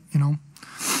 100%. You know,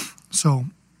 so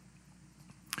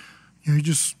you know, you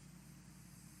just,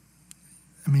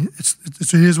 I mean,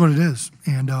 it is what it is,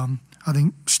 and I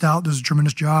think Stout does a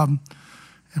tremendous job,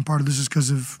 and part of this is because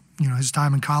of, you know, his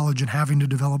time in college and having to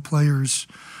develop players,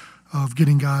 of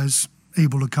getting guys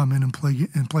able to come in and play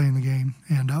in the game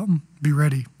and be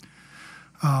ready.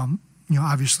 You know,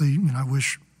 obviously, you know, I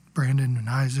wish Brandon and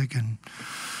Isaac and,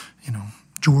 you know,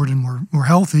 Jordan were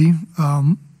healthy,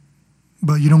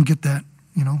 but you don't get that.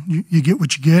 You know, you get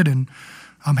what you get, and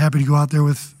I'm happy to go out there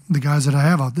with the guys that I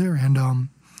have out there, and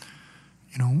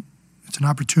you know, it's an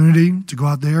opportunity to go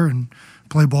out there and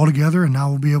play ball together, and now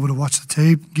we'll be able to watch the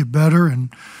tape, get better,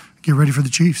 and get ready for the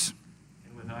Chiefs.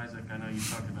 And with Isaac, I know you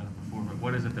talked about it before, but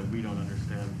what is it that we don't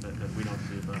understand, that we don't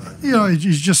see about Isaac? You know,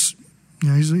 he's just, you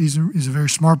know, he's a very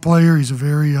smart player. He's a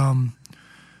very, you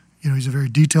know, he's a very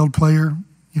detailed player.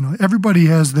 You know, everybody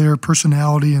has their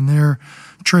personality and their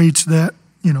traits that,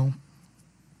 you know,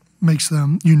 makes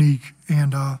them unique.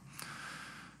 And,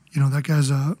 you know, that guy's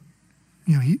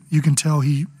you know, you can tell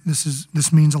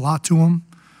this means a lot to him.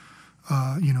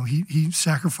 You know, he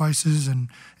sacrifices and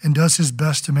does his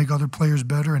best to make other players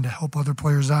better and to help other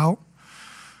players out.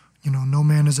 You know, no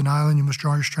man is an island. You must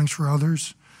draw your strengths for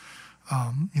others.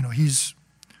 You know,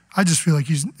 I just feel like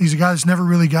he's a guy that's never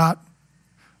really got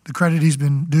the credit he's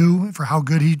been due for how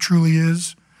good he truly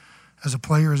is as a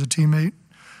player, as a teammate.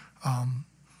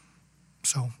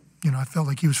 So, you know, I felt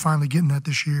like he was finally getting that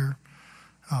this year.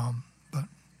 But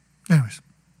anyways.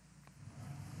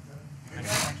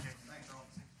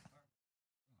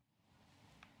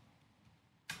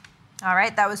 All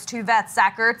right, that was two vets,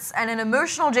 Zach Ertz and an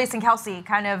emotional Jason Kelce.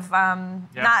 Kind of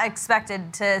not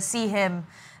expected to see him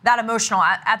that emotional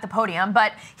at the podium,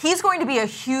 but he's going to be a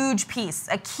huge piece,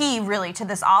 a key really to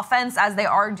this offense as they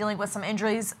are dealing with some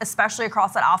injuries, especially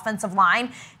across that offensive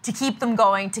line, to keep them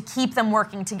going, to keep them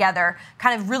working together,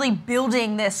 kind of really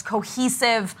building this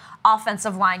cohesive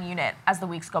offensive line unit as the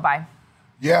weeks go by.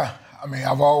 Yeah, I mean,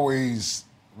 I've always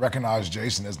recognized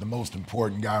Jason as the most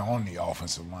important guy on the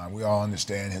offensive line. We all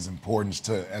understand his importance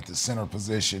at the center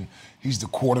position. He's the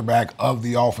quarterback of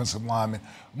the offensive lineman.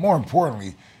 More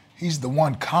importantly, he's the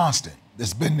one constant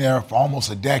that's been there for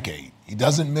almost a decade. He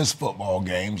doesn't miss football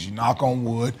games. You knock on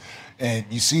wood, and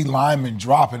you see linemen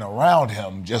dropping around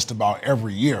him just about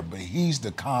every year, but he's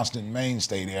the constant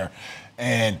mainstay there.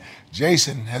 And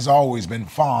Jason has always been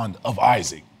fond of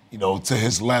Isaac, you know, to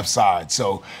his left side.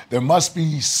 So there must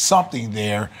be something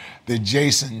there that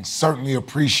Jason certainly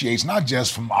appreciates, not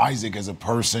just from Isaac as a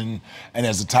person and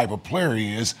as the type of player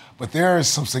he is, but there is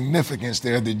some significance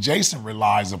there that Jason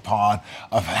relies upon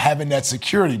of having that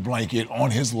security blanket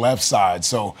on his left side.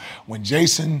 So when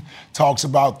Jason talks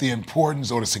about the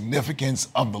importance or the significance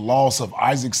of the loss of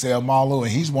Isaac Seumalo,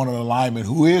 and he's one of the linemen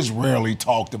who is rarely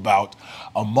talked about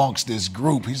amongst this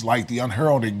group. He's like the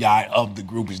unheralded guy of the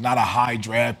group. He's not a high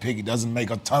draft pick. He doesn't make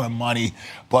a ton of money,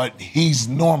 but he's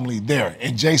normally there.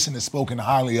 And Jason has spoken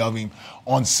highly of him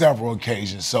on several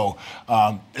occasions. So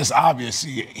it's obvious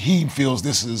he feels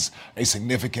this is a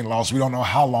significant loss. We don't know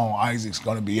how long Isaac's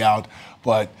going to be out,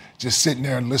 but just sitting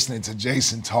there and listening to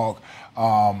Jason talk,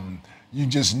 you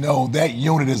just know that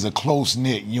unit is a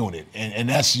close-knit unit. And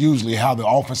that's usually how the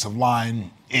offensive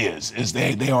line is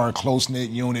they are a close-knit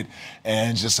unit,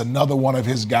 and just another one of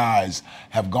his guys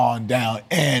have gone down.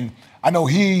 And I know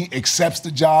he accepts the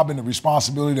job and the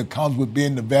responsibility that comes with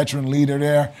being the veteran leader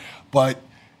there, but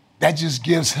that just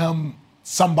gives him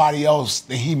somebody else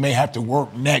that he may have to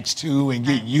work next to and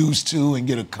get used to and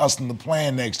get accustomed to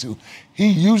playing next to. He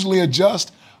usually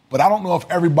adjusts, but I don't know if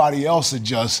everybody else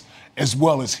adjusts as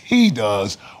well as he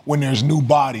does when there's new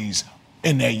bodies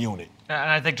in that unit. And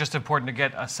I think just important to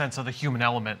get a sense of the human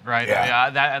element, right? Yeah.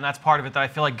 And that's part of it that I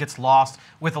feel like gets lost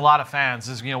with a lot of fans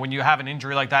is, you know, when you have an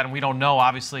injury like that, and we don't know,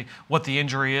 obviously, what the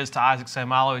injury is to Isaac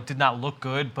Seumalo. It did not look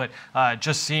good, but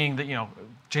just seeing that, you know,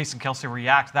 Jason Kelce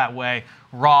react that way,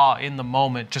 raw in the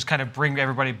moment, just kind of bring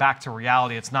everybody back to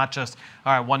reality. It's not just,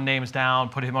 all right, one name's down,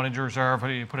 put him on injury reserve,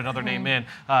 put another name in.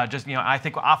 Just, you know, I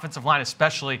think offensive line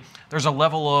especially, there's a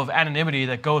level of anonymity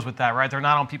that goes with that, right? They're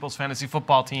not on people's fantasy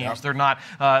football teams. Yep. They're not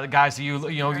the guys that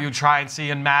you try and see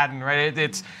in Madden, right?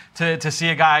 It's to see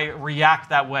a guy react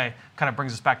that way kind of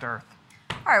brings us back to earth.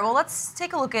 All right, well, let's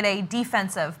take a look at a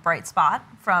defensive bright spot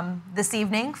from this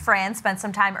evening. Fran spent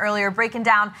some time earlier breaking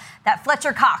down that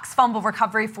Fletcher Cox fumble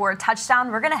recovery for a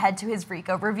touchdown. We're going to head to his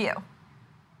Rico review.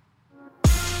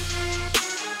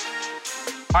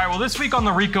 All right, well, this week on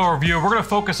the Rico Review, we're going to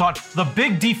focus on the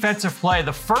big defensive play,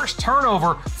 the first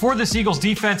turnover for this Eagles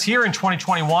defense here in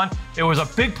 2021. It was a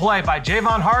big play by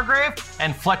Javon Hargrave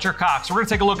and Fletcher Cox. We're going to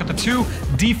take a look at the two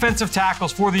defensive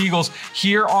tackles for the Eagles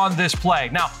here on this play.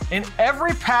 Now, in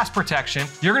every pass protection,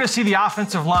 you're going to see the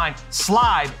offensive line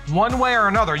slide one way or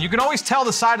another. You can always tell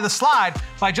the side of the slide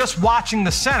by just watching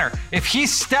the center. If he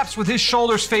steps with his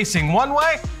shoulders facing one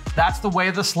way, that's the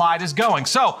way the slide is going.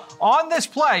 So on this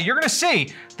play, you're going to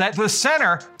see that the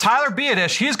center, Tyler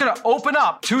Biadasz, he's going to open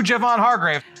up to Javon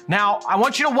Hargrave. Now, I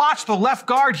want you to watch the left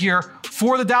guard here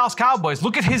for the Dallas Cowboys.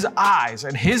 Look at his eyes,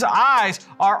 and his eyes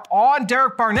are on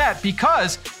Derek Barnett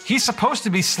because he's supposed to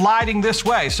be sliding this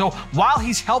way. So while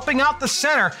he's helping out the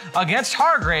center against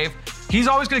Hargrave, he's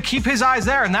always going to keep his eyes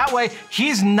there, and that way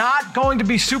he's not going to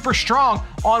be super strong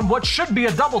on what should be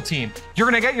a double team. You're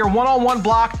going to get your one-on-one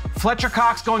block, Fletcher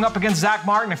Cox going up against Zach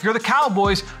Martin. If you're the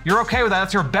Cowboys, you're okay with that.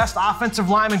 That's your best offensive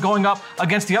lineman going up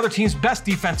against the other team's best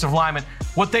defensive lineman.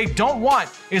 What they don't want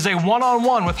is a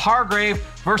one-on-one with Hargrave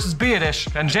versus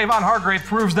Biadish, and Javon Hargrave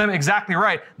proves them exactly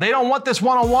right. They don't want this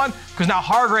one-on-one because now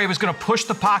Hargrave is going to push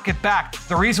the pocket back.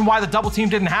 The reason why the double team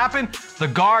didn't happen, the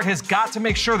guard has got to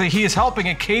make sure that he is helping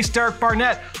in case Derek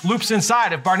Barnett loops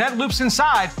inside. If Barnett loops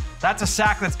inside, that's a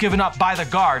sack that's given up by the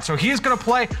guard. So he's going to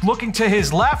play looking to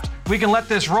his left. We can let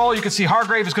this roll. You can see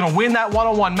Hargrave is going to win that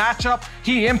one-on-one matchup.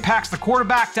 He impacts the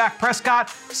quarterback, Dak Prescott.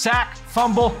 Sack,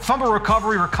 fumble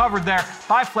recovery, recovered there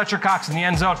by Fletcher Cox in the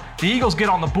end zone. The Eagles get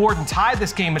on the board and tie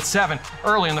this game at 7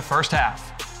 early in the first half.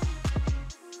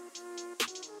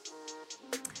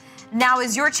 Now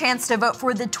is your chance to vote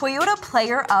for the Toyota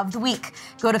Player of the Week.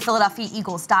 Go to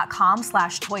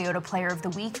PhiladelphiaEagles.com/Toyota Player of the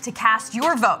Week to cast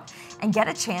your vote and get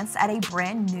a chance at a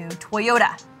brand new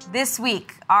Toyota. This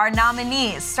week, our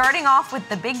nominees, starting off with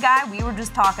the big guy we were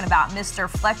just talking about, Mr.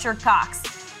 Fletcher Cox.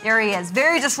 There he is,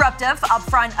 very disruptive up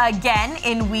front again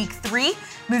in week 3.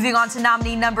 Moving on to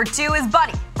nominee number 2 is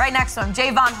Buddy, right next to him,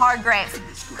 Javon Hargrave,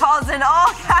 causing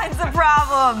all kinds of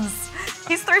problems.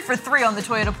 He's 3 for 3 on the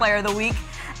Toyota Player of the Week.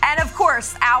 And of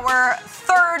course, our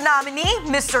third nominee,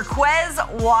 Mr. Quez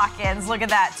Watkins. Look at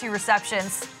that, 2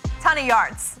 receptions, ton of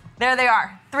yards. There they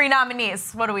are, 3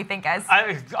 nominees. What do we think, guys?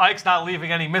 Ike's not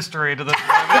leaving any mystery to this. You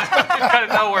kind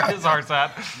of know where his heart's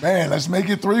at. Man, let's make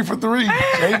it 3 for 3.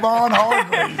 Javon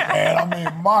Hargrave, man. I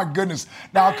mean, my goodness.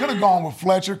 Now, I could have gone with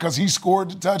Fletcher because he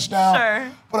scored the touchdown. Sure.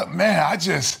 But, man,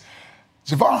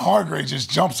 Javon Hargrave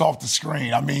just jumps off the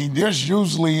screen. I mean, there's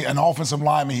usually an offensive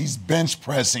lineman, he's bench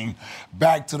pressing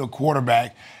back to the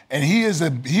quarterback, and he is a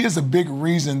big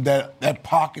reason that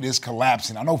pocket is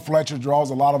collapsing. I know Fletcher draws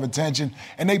a lot of attention,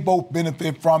 and they both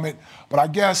benefit from it, but I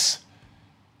guess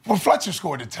Fletcher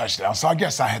scored the touchdown, so I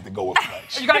guess I had to go with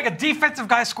Fletcher. You got like a defensive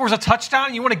guy scores a touchdown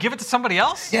and you want to give it to somebody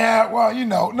else? Yeah, well,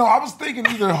 no, I was thinking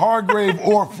either Hargrave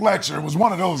or Fletcher. It was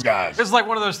one of those guys. This is like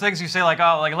one of those things you say, like,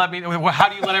 oh, like, how do you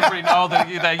let everybody know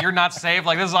that you're not saved?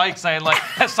 Like, this is Ike saying, like,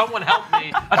 has someone helped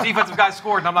me? A defensive guy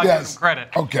scored and I'm not giving him credit.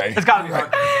 Okay. It's got to be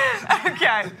right.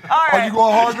 Okay, all right. Are you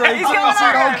going Hargrave? He's going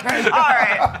Hargrave. Okay. All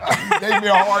right. Gave me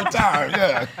a hard time,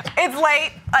 yeah. It's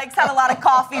late. Ike's had a lot of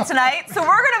coffee tonight, so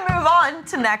we're going to move on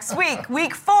to next week.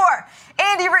 Week 4,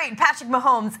 Andy Reid, Patrick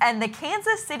Mahomes, and the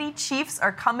Kansas City Chiefs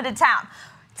are coming to town.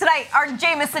 Tonight, our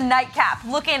Jameson Nightcap,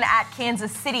 looking at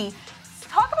Kansas City.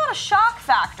 Talk about a shock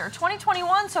factor.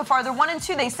 2021 so far, they're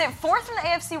 1-2. They sit 4th in the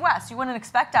AFC West. You wouldn't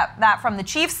expect that from the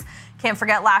Chiefs. Can't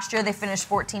forget last year they finished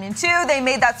 14-2. They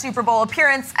made that Super Bowl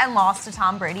appearance and lost to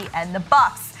Tom Brady and the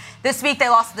Bucs. This week they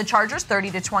lost to the Chargers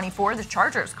 30-24. The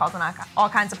Chargers causing all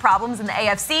kinds of problems in the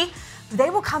AFC. They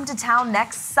will come to town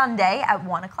next Sunday at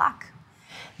 1 o'clock.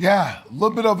 Yeah, a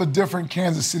little bit of a different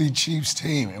Kansas City Chiefs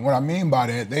team. And what I mean by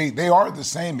that, they are the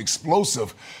same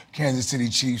explosive Kansas City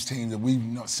Chiefs team that we've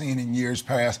seen in years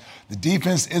past. The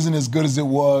defense isn't as good as it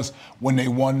was when they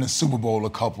won the Super Bowl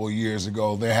a couple of years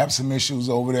ago. They have some issues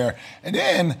over there. And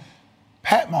then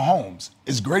Pat Mahomes,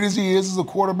 as great as he is as a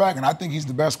quarterback, and I think he's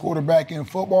the best quarterback in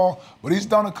football, but he's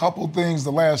done a couple things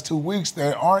the last 2 weeks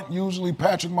that aren't usually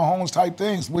Patrick Mahomes type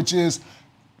things, which is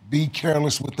be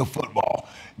careless with the football.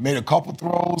 Made a couple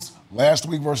throws last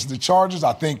week versus the Chargers.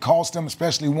 I think cost them,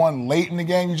 especially one late in the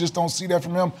game. You just don't see that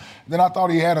from him. Then I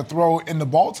thought he had a throw in the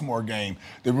Baltimore game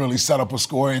that really set up a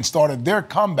score and started their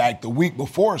comeback the week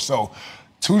before. So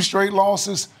 2 straight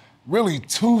losses, really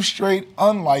 2 straight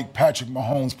unlike Patrick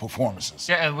Mahomes performances.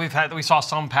 Yeah, and we saw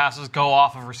some passes go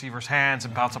off of receivers' hands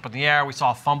and bounce up in the air. We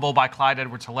saw a fumble by Clyde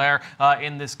Edwards-Helaire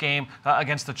in this game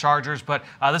against the Chargers. But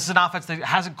this is an offense that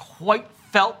hasn't quite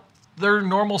felt their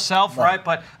normal self, right?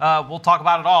 But we'll talk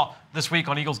about it all this week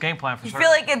on Eagles Game Plan for sure. I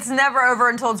feel like it's never over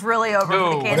until it's really over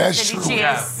for the Kansas City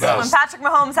Chiefs. When Patrick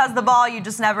Mahomes has the ball, you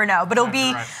just never know. But it'll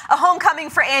be a homecoming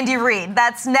for Andy Reid.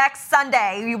 That's next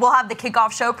Sunday. We will have the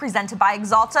kickoff show presented by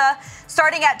Exalta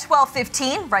starting at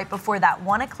 12:15, right before that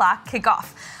 1 o'clock kickoff.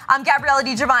 I'm Gabriella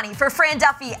DiGiovanni for Fran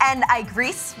Duffy and Ike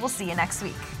Reese. We'll see you next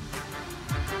week.